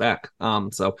far it goes back.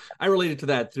 So I related to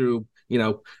that through,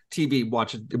 TV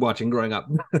watching growing up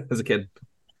as a kid.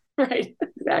 Right,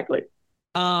 exactly.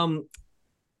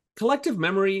 Collective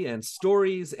memory and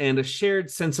stories and a shared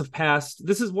sense of past.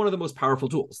 This is one of the most powerful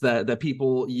tools that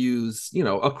people use,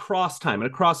 across time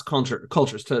and across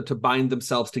cultures to bind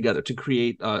themselves together, to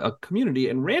create a community.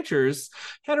 And ranchers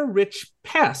had a rich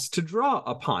past to draw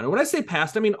upon. And when I say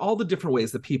past, I mean all the different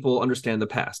ways that people understand the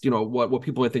past, what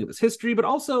people might think of as history, but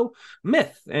also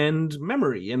myth and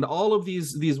memory and all of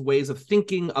these ways of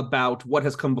thinking about what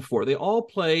has come before. They all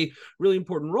play really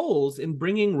important roles in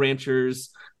bringing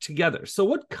ranchers together. So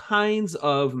what kinds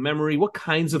of memory, what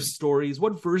kinds of stories,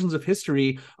 what versions of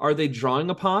history are they drawing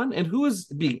upon, and who is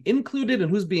being included and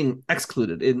who's being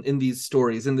excluded in these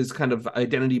stories, in these kind of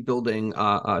identity building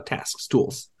tasks,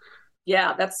 tools?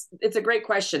 Yeah, it's a great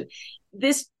question.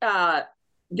 This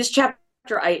chapter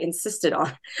I insisted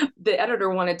on. The editor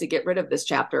wanted to get rid of this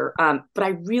chapter, but I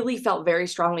really felt very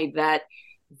strongly that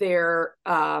their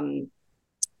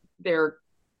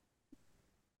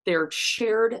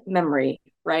shared memory,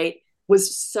 right,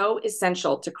 was so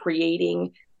essential to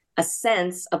creating a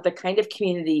sense of the kind of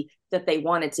community that they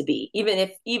wanted to be, even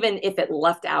if it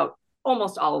left out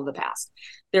almost all of the past.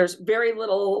 There's very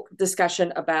little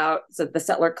discussion about the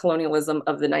settler colonialism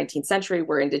of the 19th century,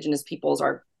 where indigenous peoples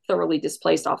are thoroughly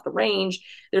displaced off the range.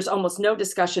 There's almost no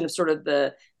discussion of sort of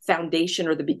the foundation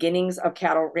or the beginnings of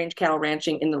ranch cattle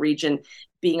ranching in the region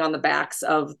being on the backs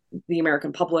of the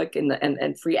American public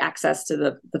and free access to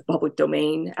the public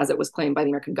domain as it was claimed by the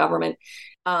American government.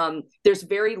 There's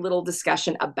very little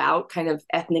discussion about kind of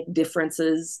ethnic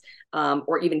differences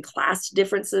or even class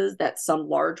differences that some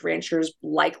large ranchers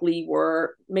likely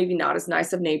were maybe not as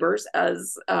nice of neighbors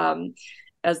as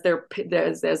they're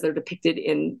depicted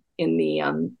in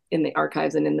the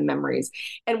archives and in the memories.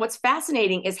 And what's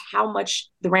fascinating is how much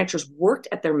the ranchers worked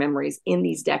at their memories in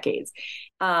these decades.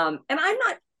 And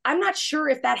I'm not sure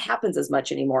if that happens as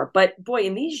much anymore. But boy,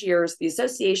 in these years, the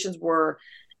associations were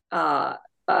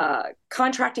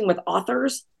contracting with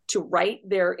authors to write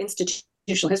their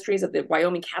institutional histories. Of the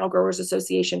Wyoming Cattle Growers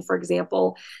Association, for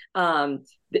example.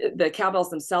 The cowbells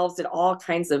themselves did all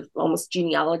kinds of almost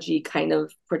genealogy kind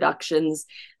of productions,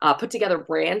 put together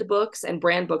brand books. And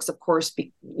brand books, of course,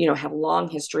 have long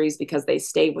histories because they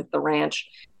stay with the ranch.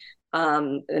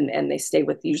 And they stay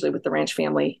usually with the ranch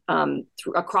family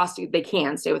they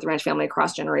can stay with the ranch family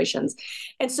across generations.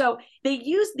 And so they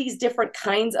use these different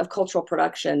kinds of cultural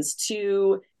productions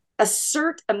to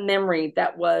assert a memory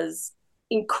that was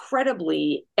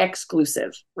incredibly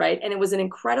exclusive, right? And it was an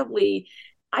incredibly,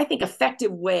 I think,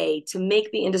 effective way to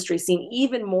make the industry seem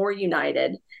even more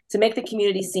united, to make the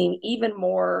community seem even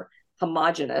more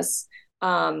homogenous,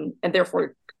 and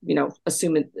therefore,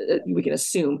 we can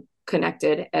assume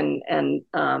connected and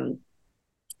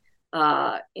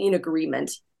in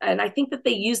agreement. And I think that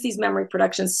they use these memory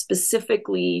productions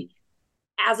specifically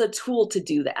as a tool to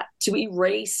do that, to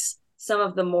erase some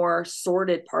of the more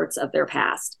sordid parts of their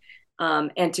past,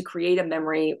 and to create a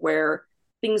memory where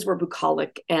things were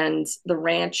bucolic and the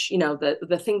ranch,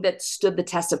 the thing that stood the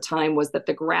test of time was that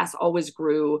the grass always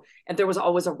grew and there was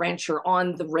always a rancher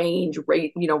on the range,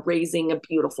 raising a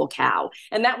beautiful cow.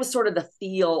 And that was sort of the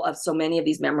feel of so many of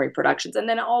these memory productions. And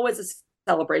then always a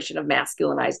celebration of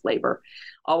masculinized labor,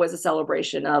 always a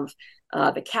celebration of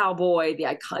the cowboy, the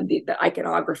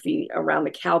iconography around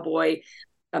the cowboy.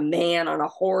 A man on a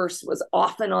horse was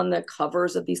often on the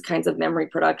covers of these kinds of memory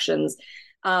productions.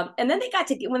 And then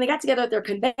when they got together at their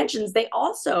conventions, they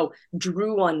also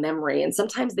drew on memory. And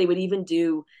sometimes they would even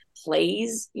do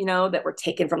plays, that were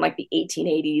taken from like the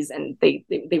 1880s, and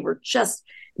they were just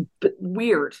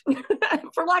weird,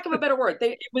 for lack of a better word.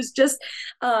 It was just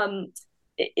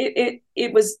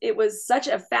it was such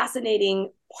a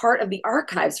fascinating part of the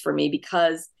archives for me,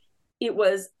 because it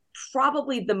was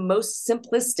probably the most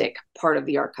simplistic part of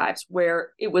the archives, where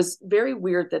it was very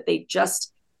weird that they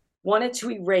just wanted to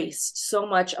erase so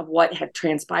much of what had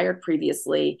transpired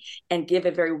previously and give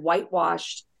a very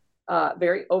whitewashed,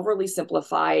 very overly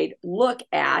simplified look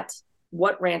at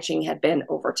what ranching had been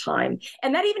over time.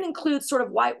 And that even includes sort of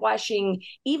whitewashing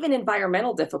even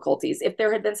environmental difficulties. If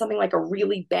there had been something like a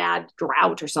really bad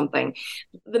drought or something,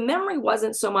 the memory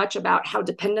wasn't so much about how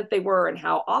dependent they were and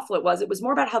how awful it was. It was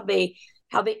more about how they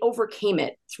overcame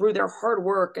it through their hard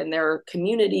work and their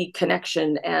community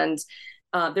connection and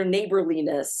their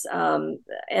neighborliness. And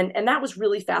that was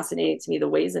really fascinating to me, the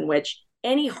ways in which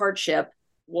any hardship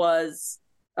was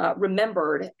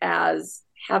remembered as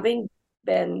having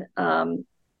been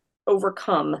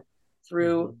overcome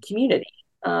through community,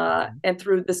 and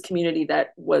through this community that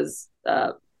was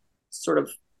sort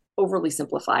of overly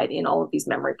simplified in all of these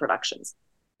memory productions.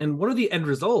 And what are the end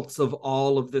results of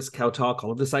all of this cow talk,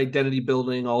 all of this identity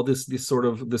building, all this sort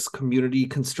of this community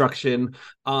construction?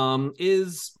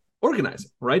 Is organizing,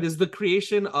 right? Is the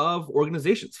creation of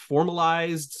organizations,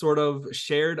 formalized sort of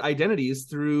shared identities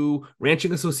through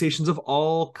ranching associations of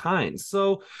all kinds.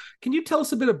 So can you tell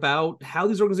us a bit about how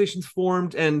these organizations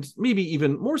formed, and maybe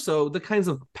even more so, the kinds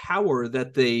of power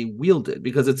that they wielded?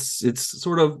 Because it's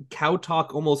sort of cow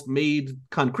talk almost made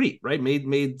concrete, right?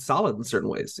 Made solid in certain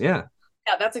ways. Yeah.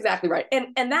 Yeah, that's exactly right.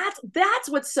 And that's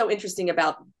what's so interesting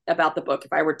about the book.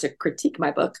 If I were to critique my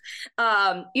book,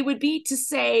 it would be to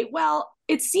say, well,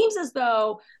 it seems as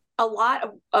though a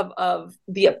lot of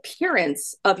the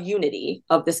appearance of unity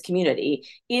of this community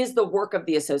is the work of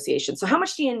the association. So how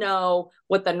much do you know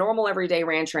what the normal everyday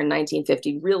rancher in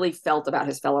 1950 really felt about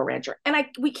his fellow rancher? And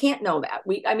we can't know that.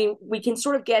 We can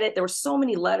sort of get it. There were so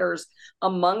many letters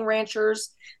among ranchers,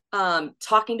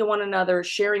 talking to one another,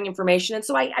 sharing information. And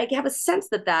so I have a sense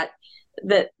that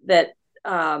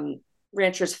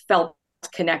ranchers felt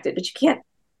connected, but you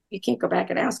can't go back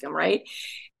and ask them, right?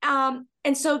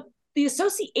 And so the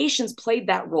associations played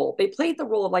that role. They played the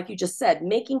role of, like you just said,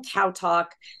 making cow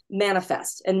talk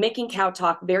manifest and making cow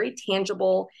talk very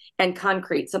tangible and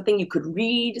concrete, something you could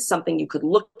read, something you could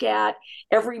look at.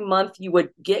 Every month you would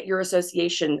get your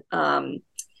association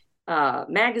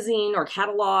magazine or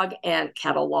catalog,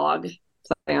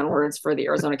 play on words for the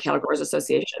Arizona Cattle Growers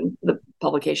Association. The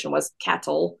publication was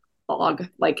Cattle Log,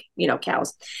 like,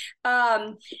 cows.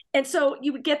 And so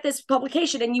you would get this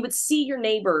publication, and you would see your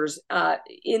neighbors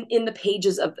in the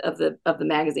pages of the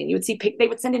magazine. You would see they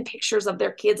would send in pictures of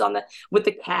their kids with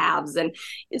the calves, and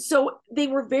so they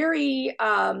were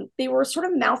they were sort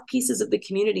of mouthpieces of the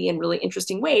community in really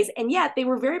interesting ways, and yet they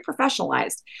were very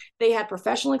professionalized. They had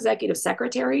professional executive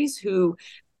secretaries who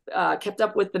kept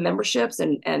up with the memberships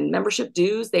and membership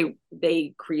dues.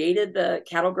 They created the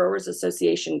Cattle Growers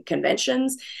Association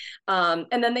conventions, and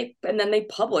then they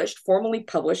formally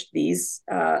published these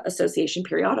association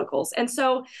periodicals. And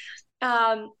so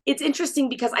it's interesting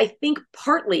because I think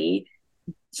partly,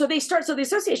 so the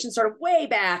association started way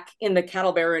back in the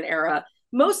cattle baron era,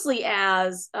 mostly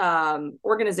as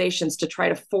organizations to try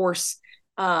to force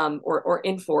or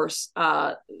enforce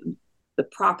the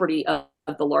property of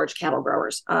the large cattle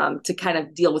growers, to kind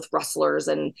of deal with rustlers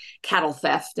and cattle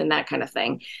theft and that kind of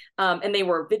thing. And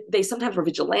they sometimes were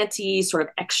vigilantes, sort of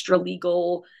extra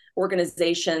legal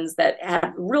organizations that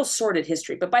had real sordid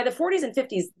history. But by the 40s and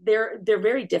 50s, they're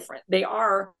very different. They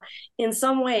are in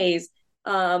some ways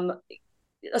a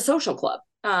social club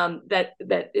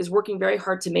that is working very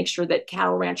hard to make sure that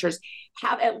cattle ranchers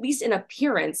have at least an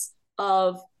appearance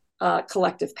of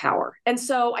collective power. And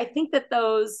so I think that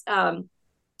those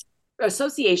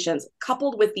associations,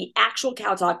 coupled with the actual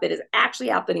cow talk that is actually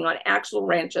happening on actual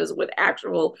ranches with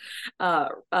actual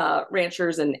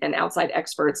ranchers and outside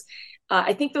experts,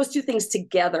 I think those two things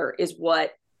together is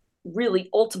what really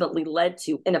ultimately led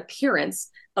to an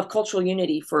appearance of cultural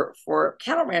unity for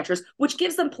cattle ranchers, which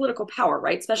gives them political power,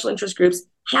 right? Special interest groups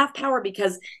have power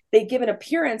because they give an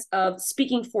appearance of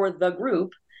speaking for the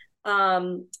group.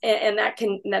 And that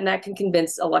can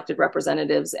convince elected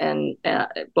representatives, and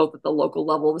both at the local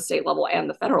level, the state level, and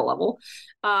the federal level,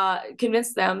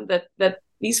 convince them that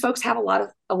these folks have a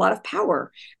lot of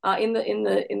power in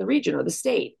the region or the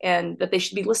state, and that they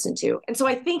should be listened to. And so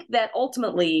I think that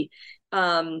ultimately,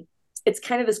 it's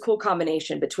kind of this cool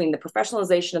combination between the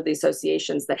professionalization of the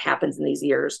associations that happens in these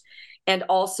years, and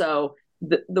also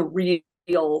the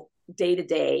real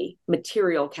day-to-day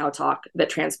material cow talk that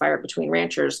transpired between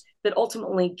ranchers that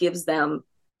ultimately gives them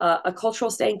a cultural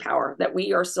staying power that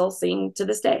we are still seeing to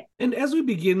this day. And as we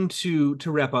begin to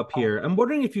wrap up here, I'm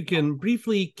wondering if you can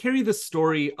briefly carry the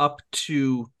story up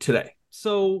to today.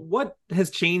 So what has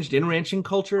changed in ranching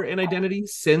culture and identity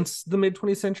since the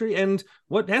mid-20th century, and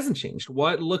what hasn't changed?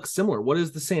 What looks similar? What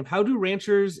is the same? How do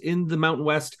ranchers in the Mountain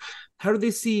West, how do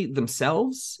they see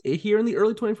themselves here in the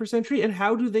early 21st century, and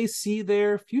how do they see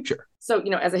their future? So,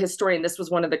 as a historian, this was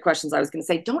one of the questions I was going to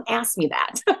say, don't ask me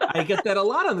that. I get that a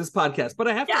lot on this podcast, but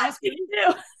I have to ask you.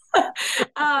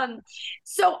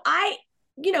 So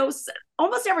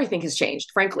almost everything has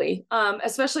changed, frankly,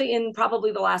 especially in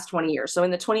probably the last 20 years. So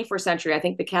in the 21st century, I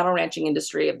think the cattle ranching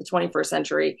industry of the 21st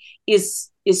century is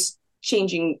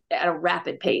changing at a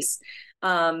rapid pace.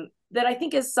 That I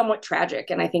think is somewhat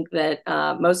tragic. And I think that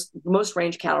most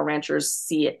range cattle ranchers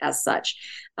see it as such.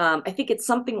 I think it's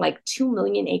something like 2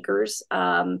 million acres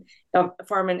of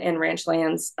farm and ranch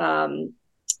lands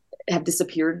have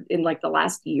disappeared in like the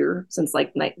last year, since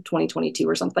like 2022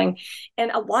 or something. And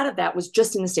a lot of that was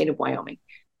just in the state of Wyoming,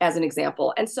 as an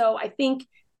example. And so I think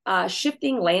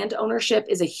shifting land ownership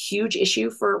is a huge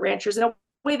issue for ranchers in a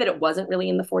way that it wasn't really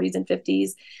in the 40s and 50s.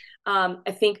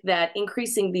 I think that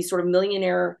increasing these sort of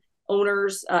millionaire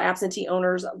owners, absentee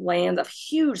owners of land, of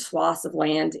huge swaths of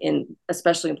land,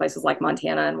 especially in places like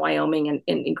Montana and Wyoming, and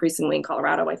increasingly in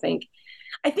Colorado, I think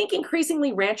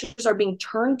increasingly ranchers are being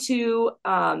turned to,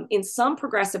 in some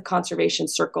progressive conservation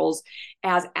circles,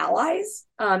 as allies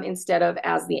instead of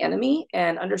as the enemy,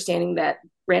 and understanding that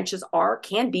ranches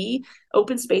can be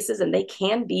open spaces, and they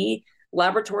can be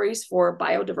laboratories for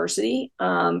biodiversity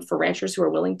for ranchers who are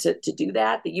willing to do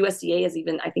that. The USDA is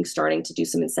even, I think, starting to do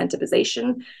some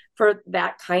incentivization for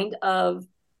that kind of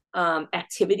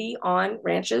activity on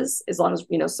ranches, as long as,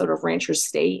 sort of ranchers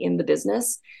stay in the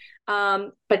business.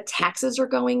 But taxes are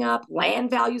going up, land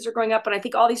values are going up, and I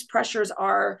think all these pressures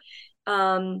are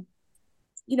making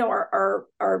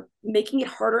it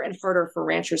harder and harder for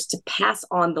ranchers to pass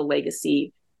on the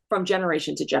legacy from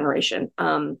generation to generation.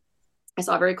 I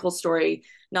saw a very cool story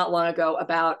not long ago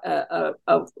about a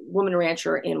woman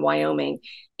rancher in Wyoming.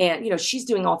 And, she's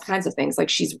doing all kinds of things. Like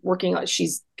she's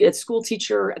a school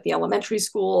teacher at the elementary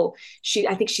school.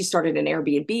 I think she started an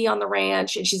Airbnb on the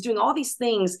ranch, and she's doing all these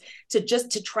things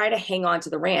to try to hang on to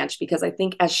the ranch, because I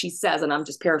think, as she says, and I'm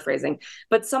just paraphrasing,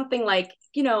 but something like,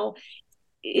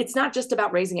 it's not just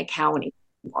about raising a cow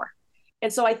anymore.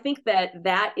 And so I think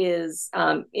that is,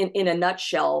 in a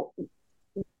nutshell,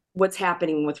 what's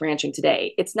happening with ranching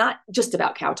today. It's not just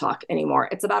about cow talk anymore.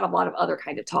 It's about a lot of other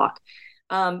kind of talk.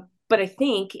 But I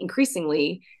think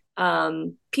increasingly,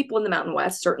 people in the Mountain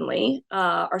West certainly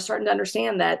are starting to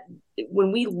understand that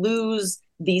when we lose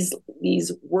these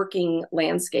working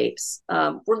landscapes,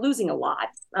 we're losing a lot.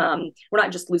 We're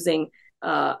not just losing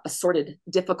a sordid,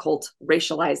 difficult,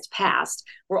 racialized past.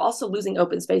 We're also losing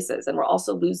open spaces, and we're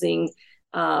also losing,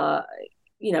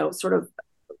 sort of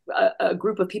a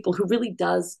group of people who really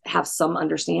does have some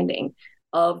understanding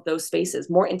of those spaces,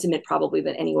 more intimate probably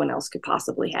than anyone else could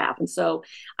possibly have. And so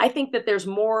I think that there's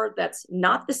more that's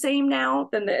not the same now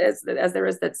than as there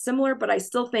is that's similar, but I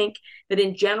still think that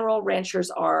in general, ranchers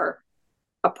are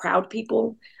a proud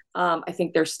people. I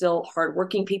think they're still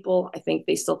hardworking people. I think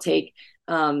they still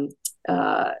have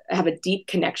a deep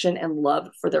connection and love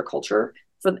for their culture.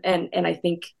 And I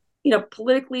think,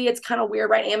 politically, it's kind of weird,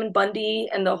 right? Ammon Bundy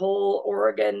and the whole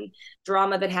Oregon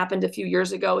drama that happened a few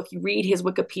years ago. If you read his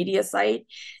Wikipedia site,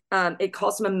 it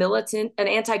calls him an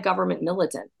anti-government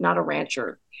militant, not a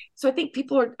rancher. So I think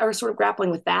people are sort of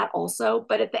grappling with that also.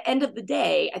 But at the end of the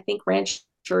day, I think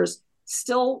ranchers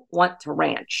still want to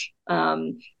ranch.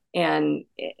 And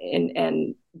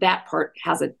that part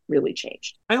hasn't really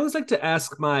changed. I always like to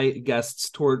ask my guests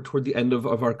toward the end of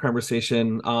our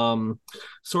conversation,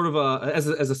 sort of as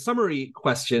a summary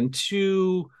question,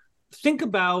 to think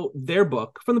about their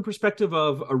book from the perspective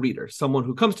of a reader, someone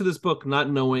who comes to this book not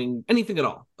knowing anything at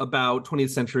all about 20th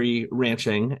century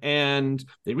ranching, and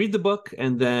they read the book,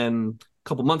 and then a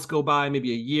couple months go by,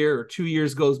 maybe a year or 2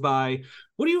 years goes by.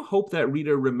 What do you hope that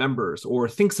reader remembers or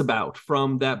thinks about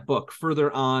from that book further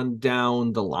on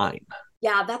down the line?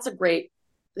 Yeah, that's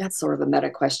sort of a meta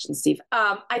question, Steve.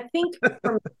 I think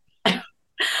from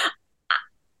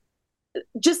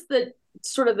just the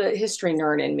sort of the history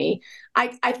nerd in me, I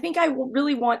think I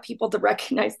really want people to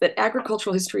recognize that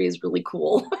agricultural history is really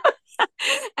cool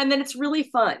and that it's really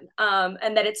fun,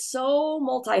 and that it's so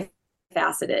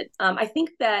multifaceted. I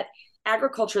think that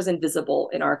agriculture is invisible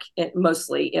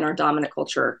mostly in our dominant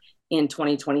culture in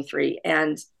 2023.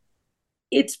 And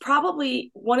it's probably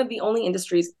one of the only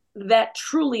industries that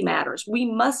truly matters. We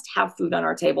must have food on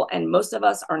our table, and most of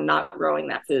us are not growing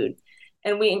that food.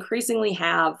 And we increasingly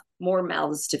have more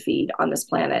mouths to feed on this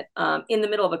planet in the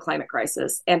middle of a climate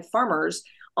crisis. And farmers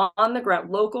on the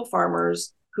ground, local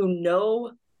farmers who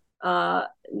know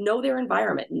their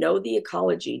environment, know the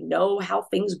ecology, know how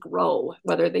things grow,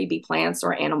 whether they be plants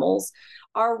or animals,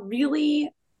 are really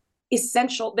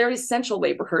essential. They're essential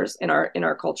laborers in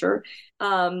our culture.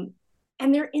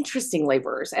 And they're interesting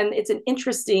laborers. And it's an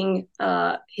interesting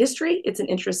history. It's an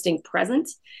interesting present.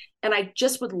 And I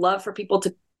just would love for people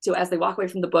to, as they walk away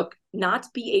from the book, not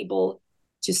be able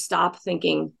to stop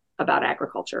thinking about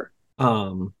agriculture.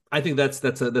 I think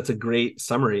that's a great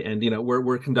summary. And,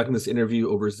 we're conducting this interview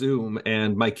over Zoom,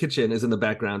 and my kitchen is in the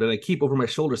background, and I keep over my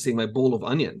shoulder seeing my bowl of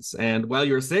onions. And while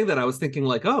you were saying that, I was thinking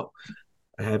like, oh,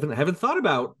 I haven't thought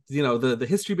about, the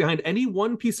history behind any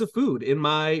one piece of food in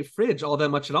my fridge all that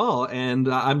much at all. And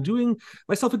I'm doing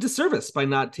myself a disservice by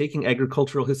not taking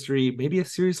agricultural history maybe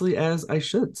as seriously as I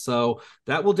should. So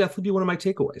that will definitely be one of my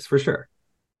takeaways for sure.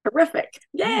 Terrific.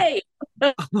 Yay.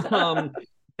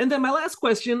 And then my last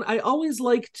question, I always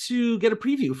like to get a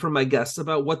preview from my guests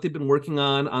about what they've been working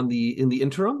on in the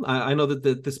interim. I know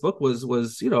that this book was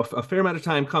a fair amount of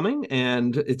time coming,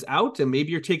 and it's out, and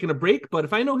maybe you're taking a break. But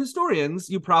if I know historians,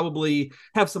 you probably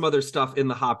have some other stuff in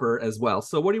the hopper as well.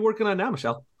 So what are you working on now,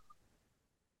 Michelle?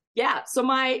 Yeah. So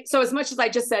as much as I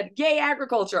just said, yay,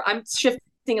 agriculture, I'm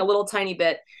shifting a little tiny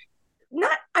bit.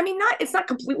 It's not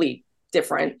completely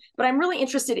different, but I'm really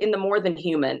interested in the more than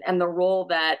human and the role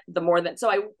that the more than. So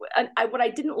what I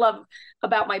didn't love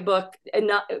about my book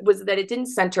was that it didn't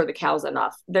center the cows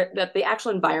enough. That the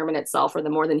actual environment itself, or the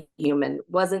more than human,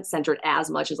 wasn't centered as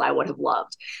much as I would have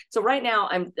loved. So right now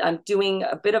I'm doing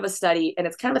a bit of a study, and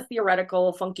it's kind of a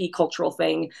theoretical, funky cultural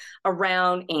thing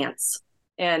around ants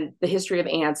and the history of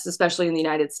ants, especially in the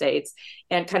United States,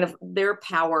 and kind of their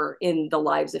power in the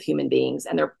lives of human beings,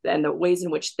 and the ways in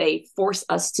which they force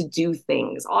us to do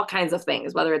things, all kinds of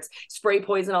things, whether it's spray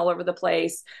poison all over the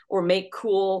place or make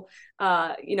cool,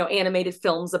 animated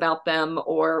films about them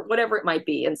or whatever it might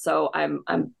be. And so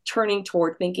I'm turning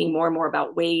toward thinking more and more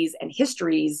about ways and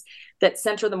histories that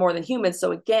center the more than human.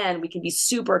 So again, we can be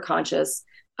super conscious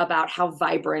about how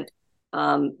vibrant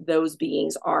those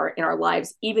beings are in our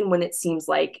lives, even when it seems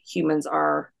like humans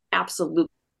are absolutely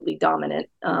dominant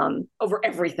over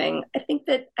everything. I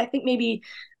think maybe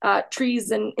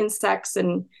trees and insects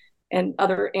and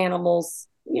other animals,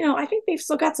 I think they've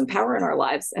still got some power in our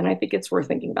lives, and I think it's worth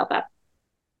thinking about that.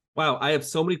 Wow, I have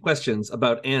so many questions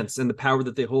about ants and the power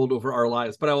that they hold over our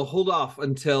lives, but I will hold off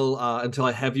until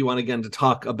I have you on again to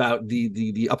talk about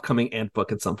the upcoming ant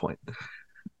book at some point.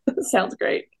 Sounds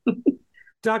great.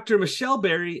 Dr. Michelle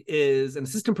Berry is an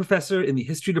assistant professor in the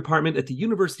history department at the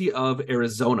University of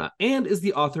Arizona and is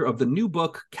the author of the new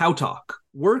book, Cow Talk: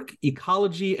 Work,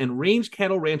 Ecology, and Range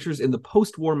Cattle Ranchers in the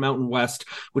Postwar Mountain West,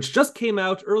 which just came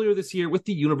out earlier this year with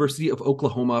the University of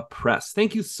Oklahoma Press.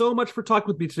 Thank you so much for talking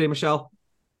with me today, Michelle.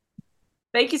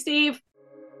 Thank you, Steve.